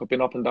Stoke. I've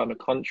been up and down the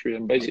country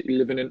and basically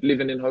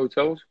living in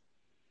hotels.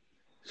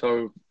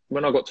 So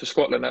when I got to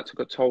Scotland, that took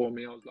a toll on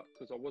me. I was like,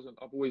 because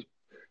I've always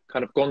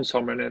kind of gone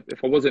somewhere, and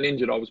if I wasn't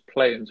injured, I was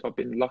playing. So I've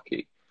been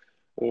lucky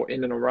or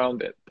in and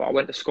around it. But I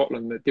went to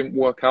Scotland, it didn't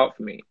work out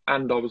for me,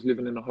 and I was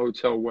living in a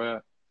hotel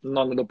where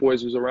none of the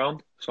boys was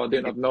around, so I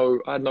had no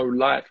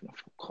life. And I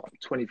thought, God,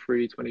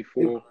 23,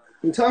 24.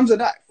 In terms of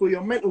that, for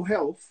your mental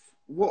health,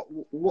 what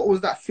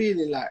was that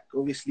feeling like?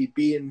 Obviously,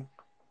 being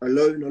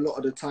alone a lot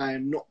of the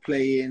time, not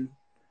playing.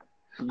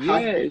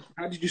 Yeah.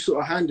 How did you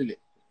sort of handle it?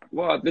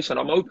 Well, listen,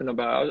 I'm open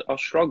about it. I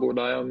struggled.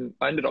 I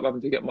ended up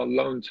having to get my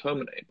loan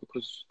terminated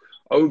because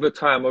over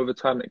time,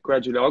 it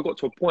gradually, I got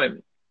to a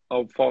point.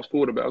 I'll fast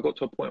forward a bit. I got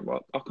to a point where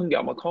I couldn't get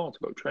out of my car to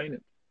go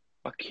training.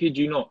 I kid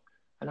you not.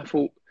 And I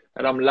thought,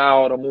 and I'm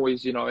loud. I'm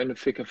always, in the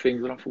thick of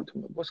things. And I thought,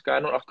 what's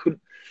going on? I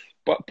couldn't.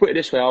 But put it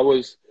this way, I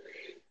was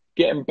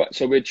getting back.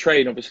 So we're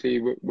trained,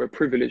 obviously, we're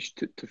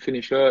privileged to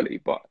finish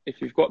early. But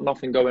if you've got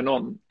nothing going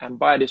on, and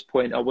by this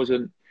point, I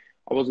wasn't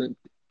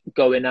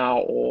going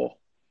out or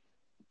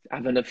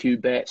having a few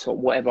bets or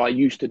whatever I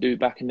used to do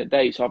back in the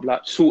day. So I've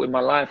like sorted my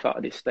life out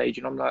at this stage,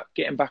 and I'm like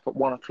getting back at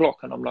 1 o'clock,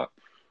 and I'm like,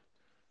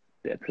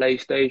 bit of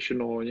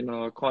PlayStation, or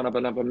I can't have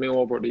another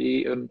meal I've already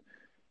eaten.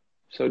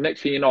 So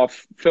next thing you know, I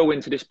fell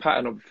into this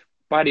pattern of,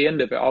 by the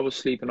end of it, I was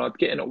sleeping. I'd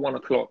get in at 1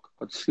 o'clock.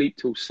 I'd sleep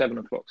till 7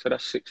 o'clock. So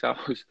that's 6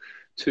 hours.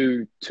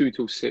 Two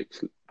till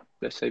 6.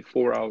 Let's say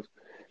 4 hours.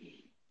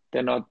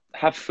 Then I'd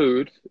have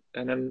food,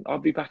 and then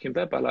I'd be back in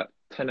bed by like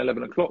 10,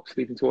 11 o'clock,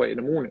 sleeping till 8 in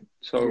the morning.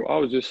 So I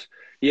was just,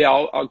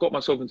 I got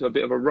myself into a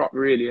bit of a rut,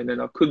 really, and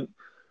then I couldn't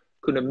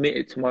admit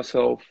it to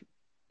myself.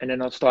 And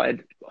then I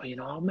started,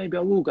 maybe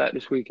I will go out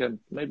this weekend.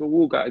 Maybe I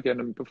will go out again.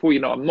 And before you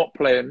know, I'm not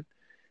playing.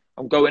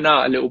 I'm going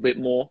out a little bit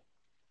more.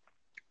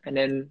 And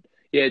then,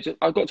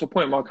 I got to a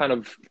point where I kind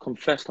of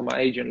confessed to my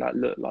agent,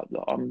 look,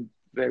 I'm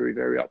very,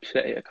 very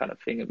upset here, kind of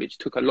thing, which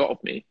took a lot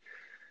of me.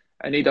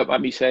 And he ended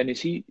up me saying,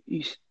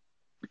 he's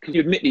because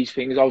you admit these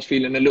things, I was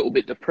feeling a little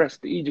bit depressed.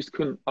 He just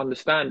couldn't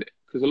understand it.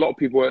 Because a lot of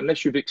people,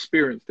 unless you've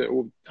experienced it,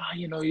 or,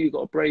 you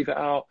got to brave it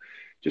out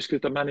just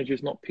because the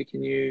manager's not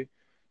picking you,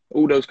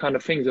 all those kind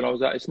of things. And I was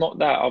like, it's not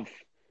that.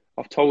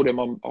 I've told him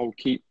I'll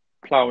keep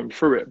ploughing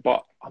through it,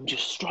 but I'm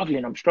just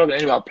struggling.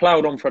 Anyway, I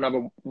ploughed on for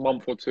another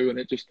month or two, and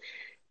it just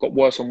got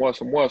worse and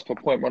worse and worse to a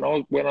point when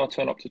I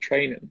turned up to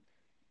training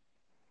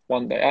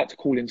one day, I had to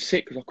call in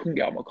sick because I couldn't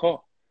get out of my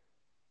car.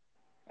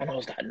 And I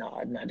was like, no,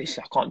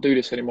 I can't do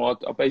this anymore.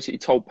 I basically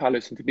told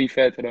Palace, and to be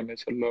fair to them, they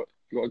said, look,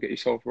 you got to get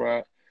yourself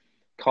right,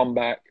 come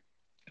back.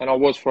 And I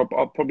was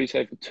I'd probably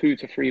say for 2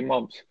 to 3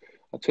 months.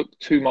 I took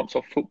 2 months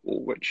off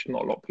football, which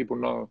not a lot of people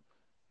know.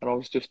 And I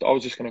was just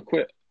going to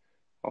quit.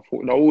 I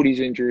thought, all these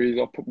injuries,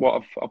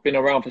 I've been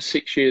around for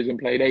 6 years and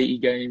played 80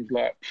 games.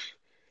 Like,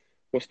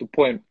 what's the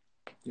point?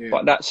 Yeah.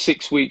 But that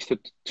 6 weeks to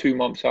 2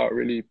 months out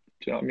really, do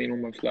you know what I mean?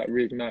 Almost like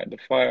reignited the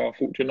fire. I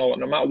thought, what,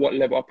 no matter what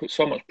level, I put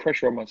so much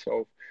pressure on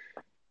myself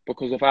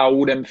because of how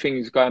all them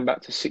things going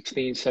back to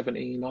 16,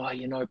 17,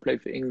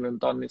 played for England,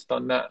 done this,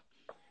 done that.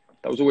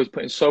 I was always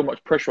putting so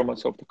much pressure on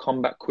myself to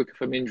come back quicker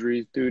from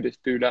injuries, do this,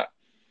 do that.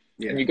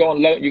 Yeah. And you go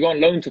on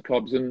loan to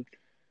clubs, and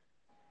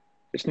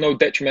it's no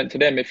detriment to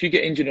them. If you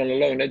get injured on a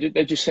loan,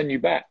 they just send you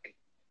back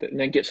and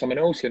then get someone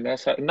else in.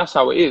 That's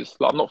how it is.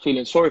 Like, I'm not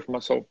feeling sorry for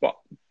myself, but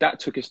that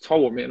took its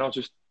toll on me, and I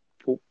just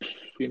thought,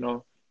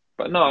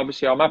 But no,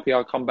 obviously I'm happy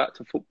I come back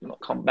to football.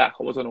 Not come back,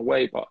 I wasn't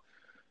away, but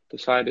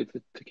decided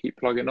to keep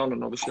plugging on,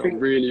 and obviously I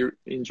really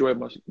enjoyed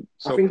myself.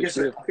 I think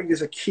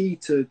it's a key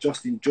to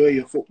just enjoy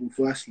your football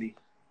firstly.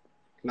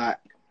 Like,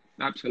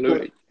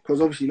 absolutely.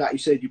 Because obviously, like you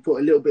said, you put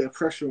a little bit of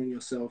pressure on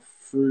yourself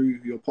through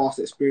your past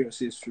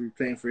experiences, through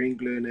playing for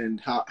England, and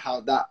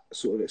how that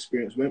sort of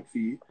experience went for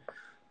you.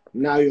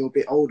 Now you're a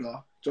bit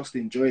older, just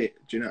enjoy it.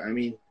 Do you know what I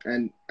mean?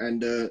 And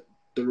the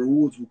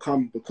rewards will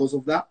come because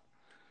of that.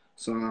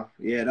 So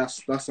yeah,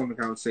 that's something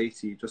I would say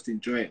to you. Just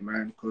enjoy it,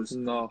 man. Because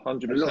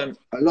 100%.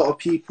 A lot of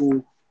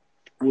people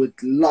would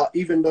love,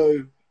 even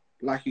though,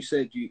 like you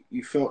said,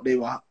 you felt they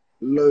were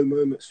low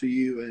moments for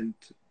you, and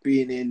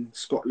being in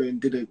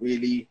Scotland didn't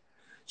really,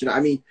 do you know what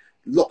I mean?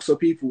 Lots of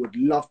people would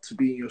love to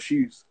be in your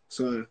shoes.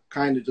 So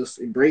kind of just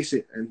embrace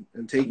it and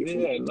take it.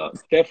 Yeah, no,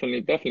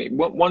 definitely.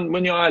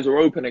 When your eyes are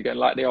open again,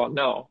 like they are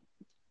now,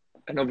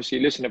 and obviously,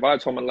 listen, if I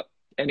had someone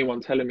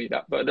anyone telling me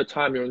that. But at the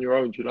time, you're on your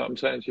own. Do you know what I'm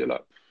saying? So you're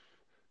like,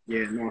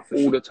 Yeah, no, for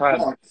all sure. the time.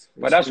 No,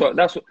 But it's good.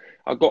 that's what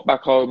I got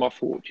back home. I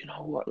thought, you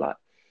know what, like,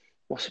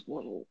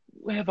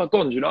 where have I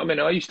gone? Do you know what I mean?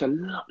 I used to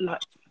love,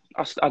 like,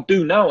 I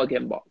do now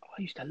again, but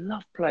I used to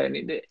love playing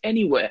it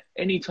anywhere,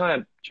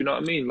 anytime. Do you know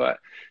what I mean? Like,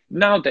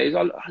 nowadays,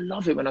 I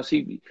love it when I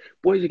see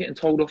boys are getting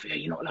told off, yeah,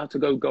 you're not allowed to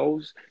go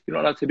goals, you're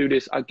not allowed to do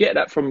this. I get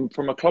that from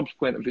a club's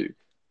point of view,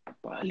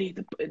 but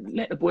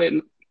let the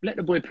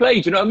boy play.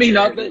 Do you know what I mean?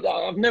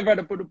 I've never had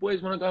the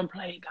boys want to go and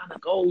play kind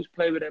of goals,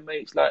 play with their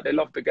mates, like they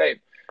love the game,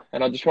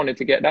 and I just wanted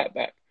to get that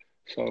back.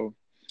 So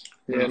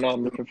yeah, No, no, I'm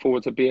for looking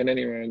forward to being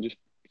anywhere and just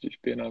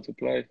being able to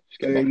play,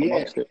 just sure. get So back yeah,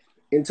 amongst it.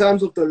 in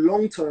terms of the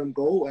long-term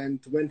goal and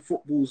when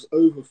football's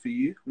over for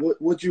you,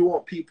 what do you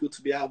want people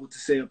to be able to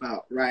say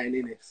about Ryan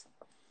Inniss?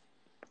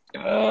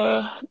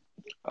 Uh,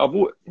 I've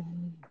al-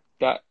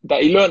 that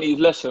he learned his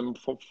lesson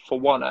for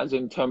one, as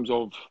in terms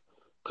of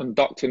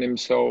conducting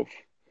himself,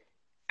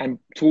 and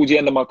towards the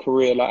end of my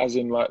career, like as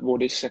in like well,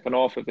 this second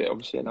half of it,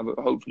 obviously,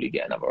 hopefully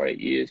get another 8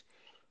 years.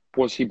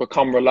 Was he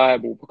become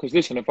reliable? Because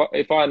listen,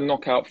 if I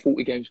knock out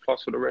 40 games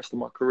plus for the rest of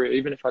my career,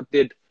 even if I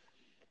did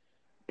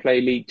play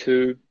League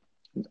Two,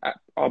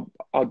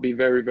 I'd be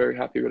very very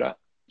happy with that.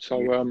 Yeah,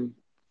 So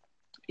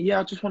yeah,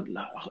 I just want.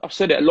 I've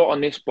said it a lot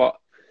on this, but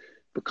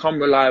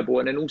become reliable,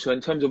 and then also in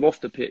terms of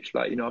off the pitch,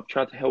 like I've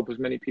tried to help as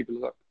many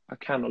people as I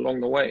can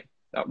along the way.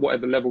 At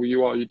whatever level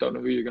you are, you don't know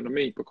who you're going to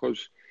meet,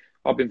 because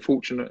I've been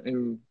fortunate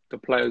in the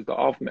players that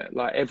I've met.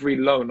 Like every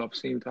loan, I've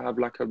seemed to have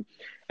like an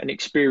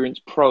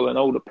experienced pro, an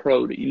older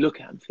pro that you look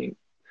at and think.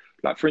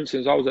 Like for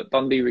instance, I was at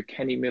Dundee with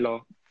Kenny Miller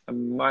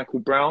and Michael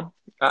Brown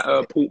at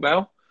Port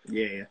Vale.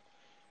 yeah,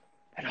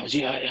 And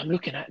I'm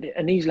looking at it,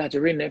 and these lads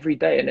are in every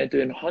day, and they're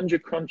doing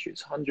 100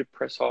 crunches, 100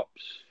 press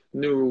ups,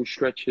 neural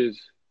stretches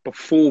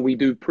before we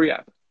do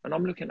pre-app. And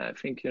I'm looking at it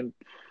thinking,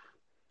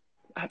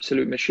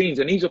 absolute machines.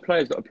 And these are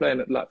players that are playing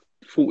at like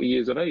 40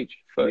 years of age,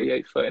 yeah,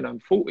 38, 39,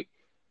 40.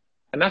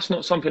 And that's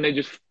not something they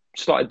just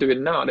started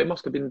doing now. They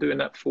must have been doing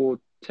that for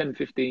 10,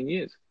 15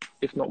 years,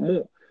 if not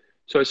more.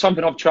 So it's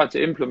something I've tried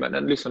to implement.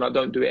 And listen, I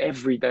don't do it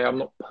every day. I'm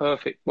not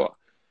perfect, but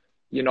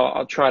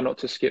I'll try not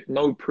to skip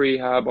no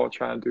prehab. I'll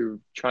try and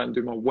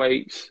do my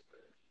weights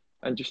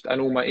and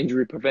all my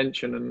injury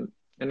prevention,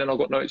 and then I've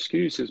got no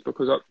excuses,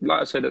 because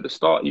like I said at the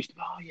start, I used to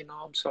be,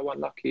 I'm so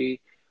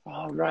unlucky.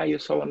 Oh, Ray, you're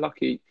so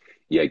unlucky.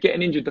 Yeah,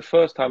 getting injured the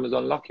first time was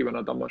unlucky when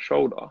I done my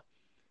shoulder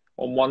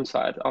on one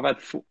side. I've had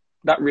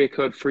that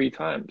reoccurred 3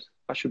 times.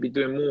 I should be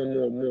doing more and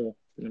more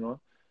and more.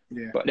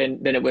 yeah. But then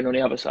it went on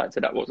the other side, so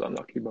that was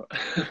unlucky. But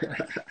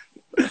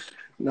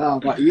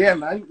No, but yeah,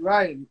 man,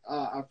 Ryan,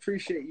 I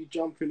appreciate you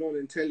jumping on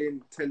and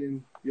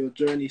telling your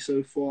journey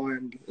so far.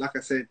 And like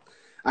I said,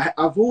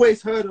 I've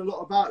always heard a lot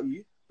about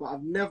you, but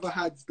I've never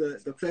had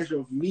the pleasure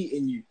of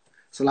meeting you.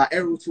 So like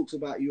Errol talks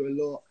about you a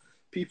lot.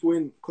 People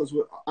because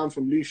I'm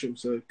from Lewisham,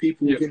 so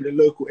people yeah, within the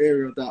local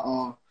area that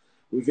are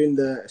within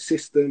the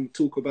system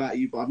talk about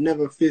you, but I've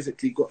never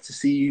physically got to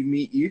see you,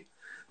 meet you.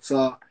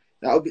 So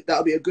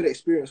that'll be a good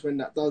experience when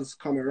that does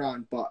come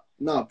around. But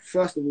no,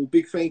 first of all,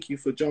 big thank you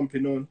for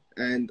jumping on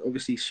and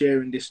obviously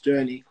sharing this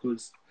journey,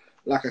 because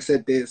like I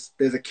said, there's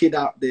a kid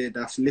out there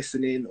that's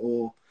listening,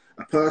 or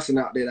a person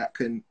out there that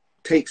can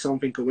take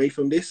something away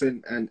from this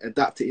and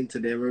adapt it into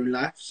their own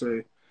life.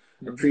 So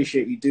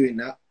appreciate you doing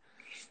that.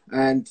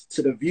 And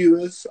to the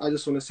viewers, I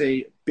just want to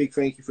say big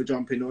thank you for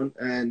jumping on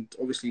and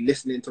obviously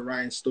listening to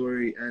Ryan's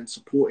story and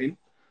supporting,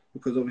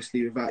 because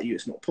obviously without you,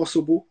 it's not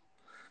possible.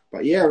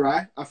 But yeah,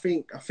 right. I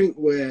think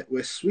we're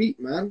sweet,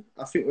 man.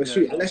 I think we're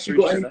sweet. no, I Unless you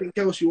got appreciate that.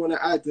 anything else you want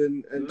to add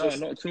and No,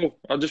 just not at all.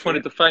 I just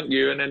wanted to thank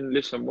you, and then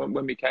listen, when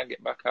we can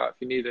get back out, if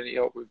you need any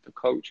help with the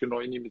coaching,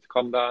 or you need me to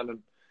come down and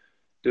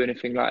do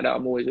anything like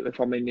that, if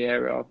I'm in the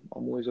area, I'm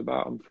always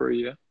about. I'm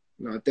free. Yeah.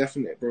 no,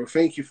 definitely, bro.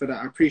 Thank you for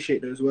that. I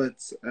appreciate those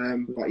words.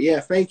 But yeah,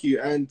 thank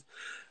you. And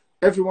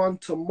everyone,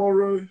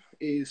 tomorrow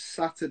is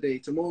Saturday.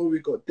 Tomorrow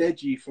we've got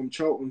Deji from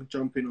Charlton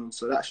jumping on,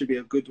 so that should be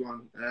a good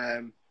one.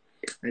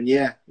 And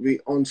yeah,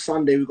 on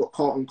Sunday we got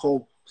Carlton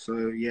Cole.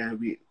 So yeah,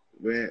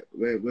 we're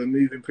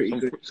moving pretty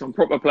good. Some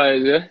proper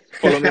players, yeah.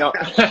 Follow me up.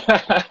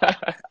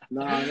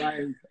 Nah,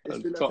 Ryan, it's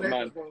been a Top pleasure,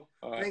 man. bro.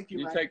 All right. Thank you,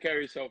 You man. take care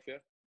of yourself, yeah.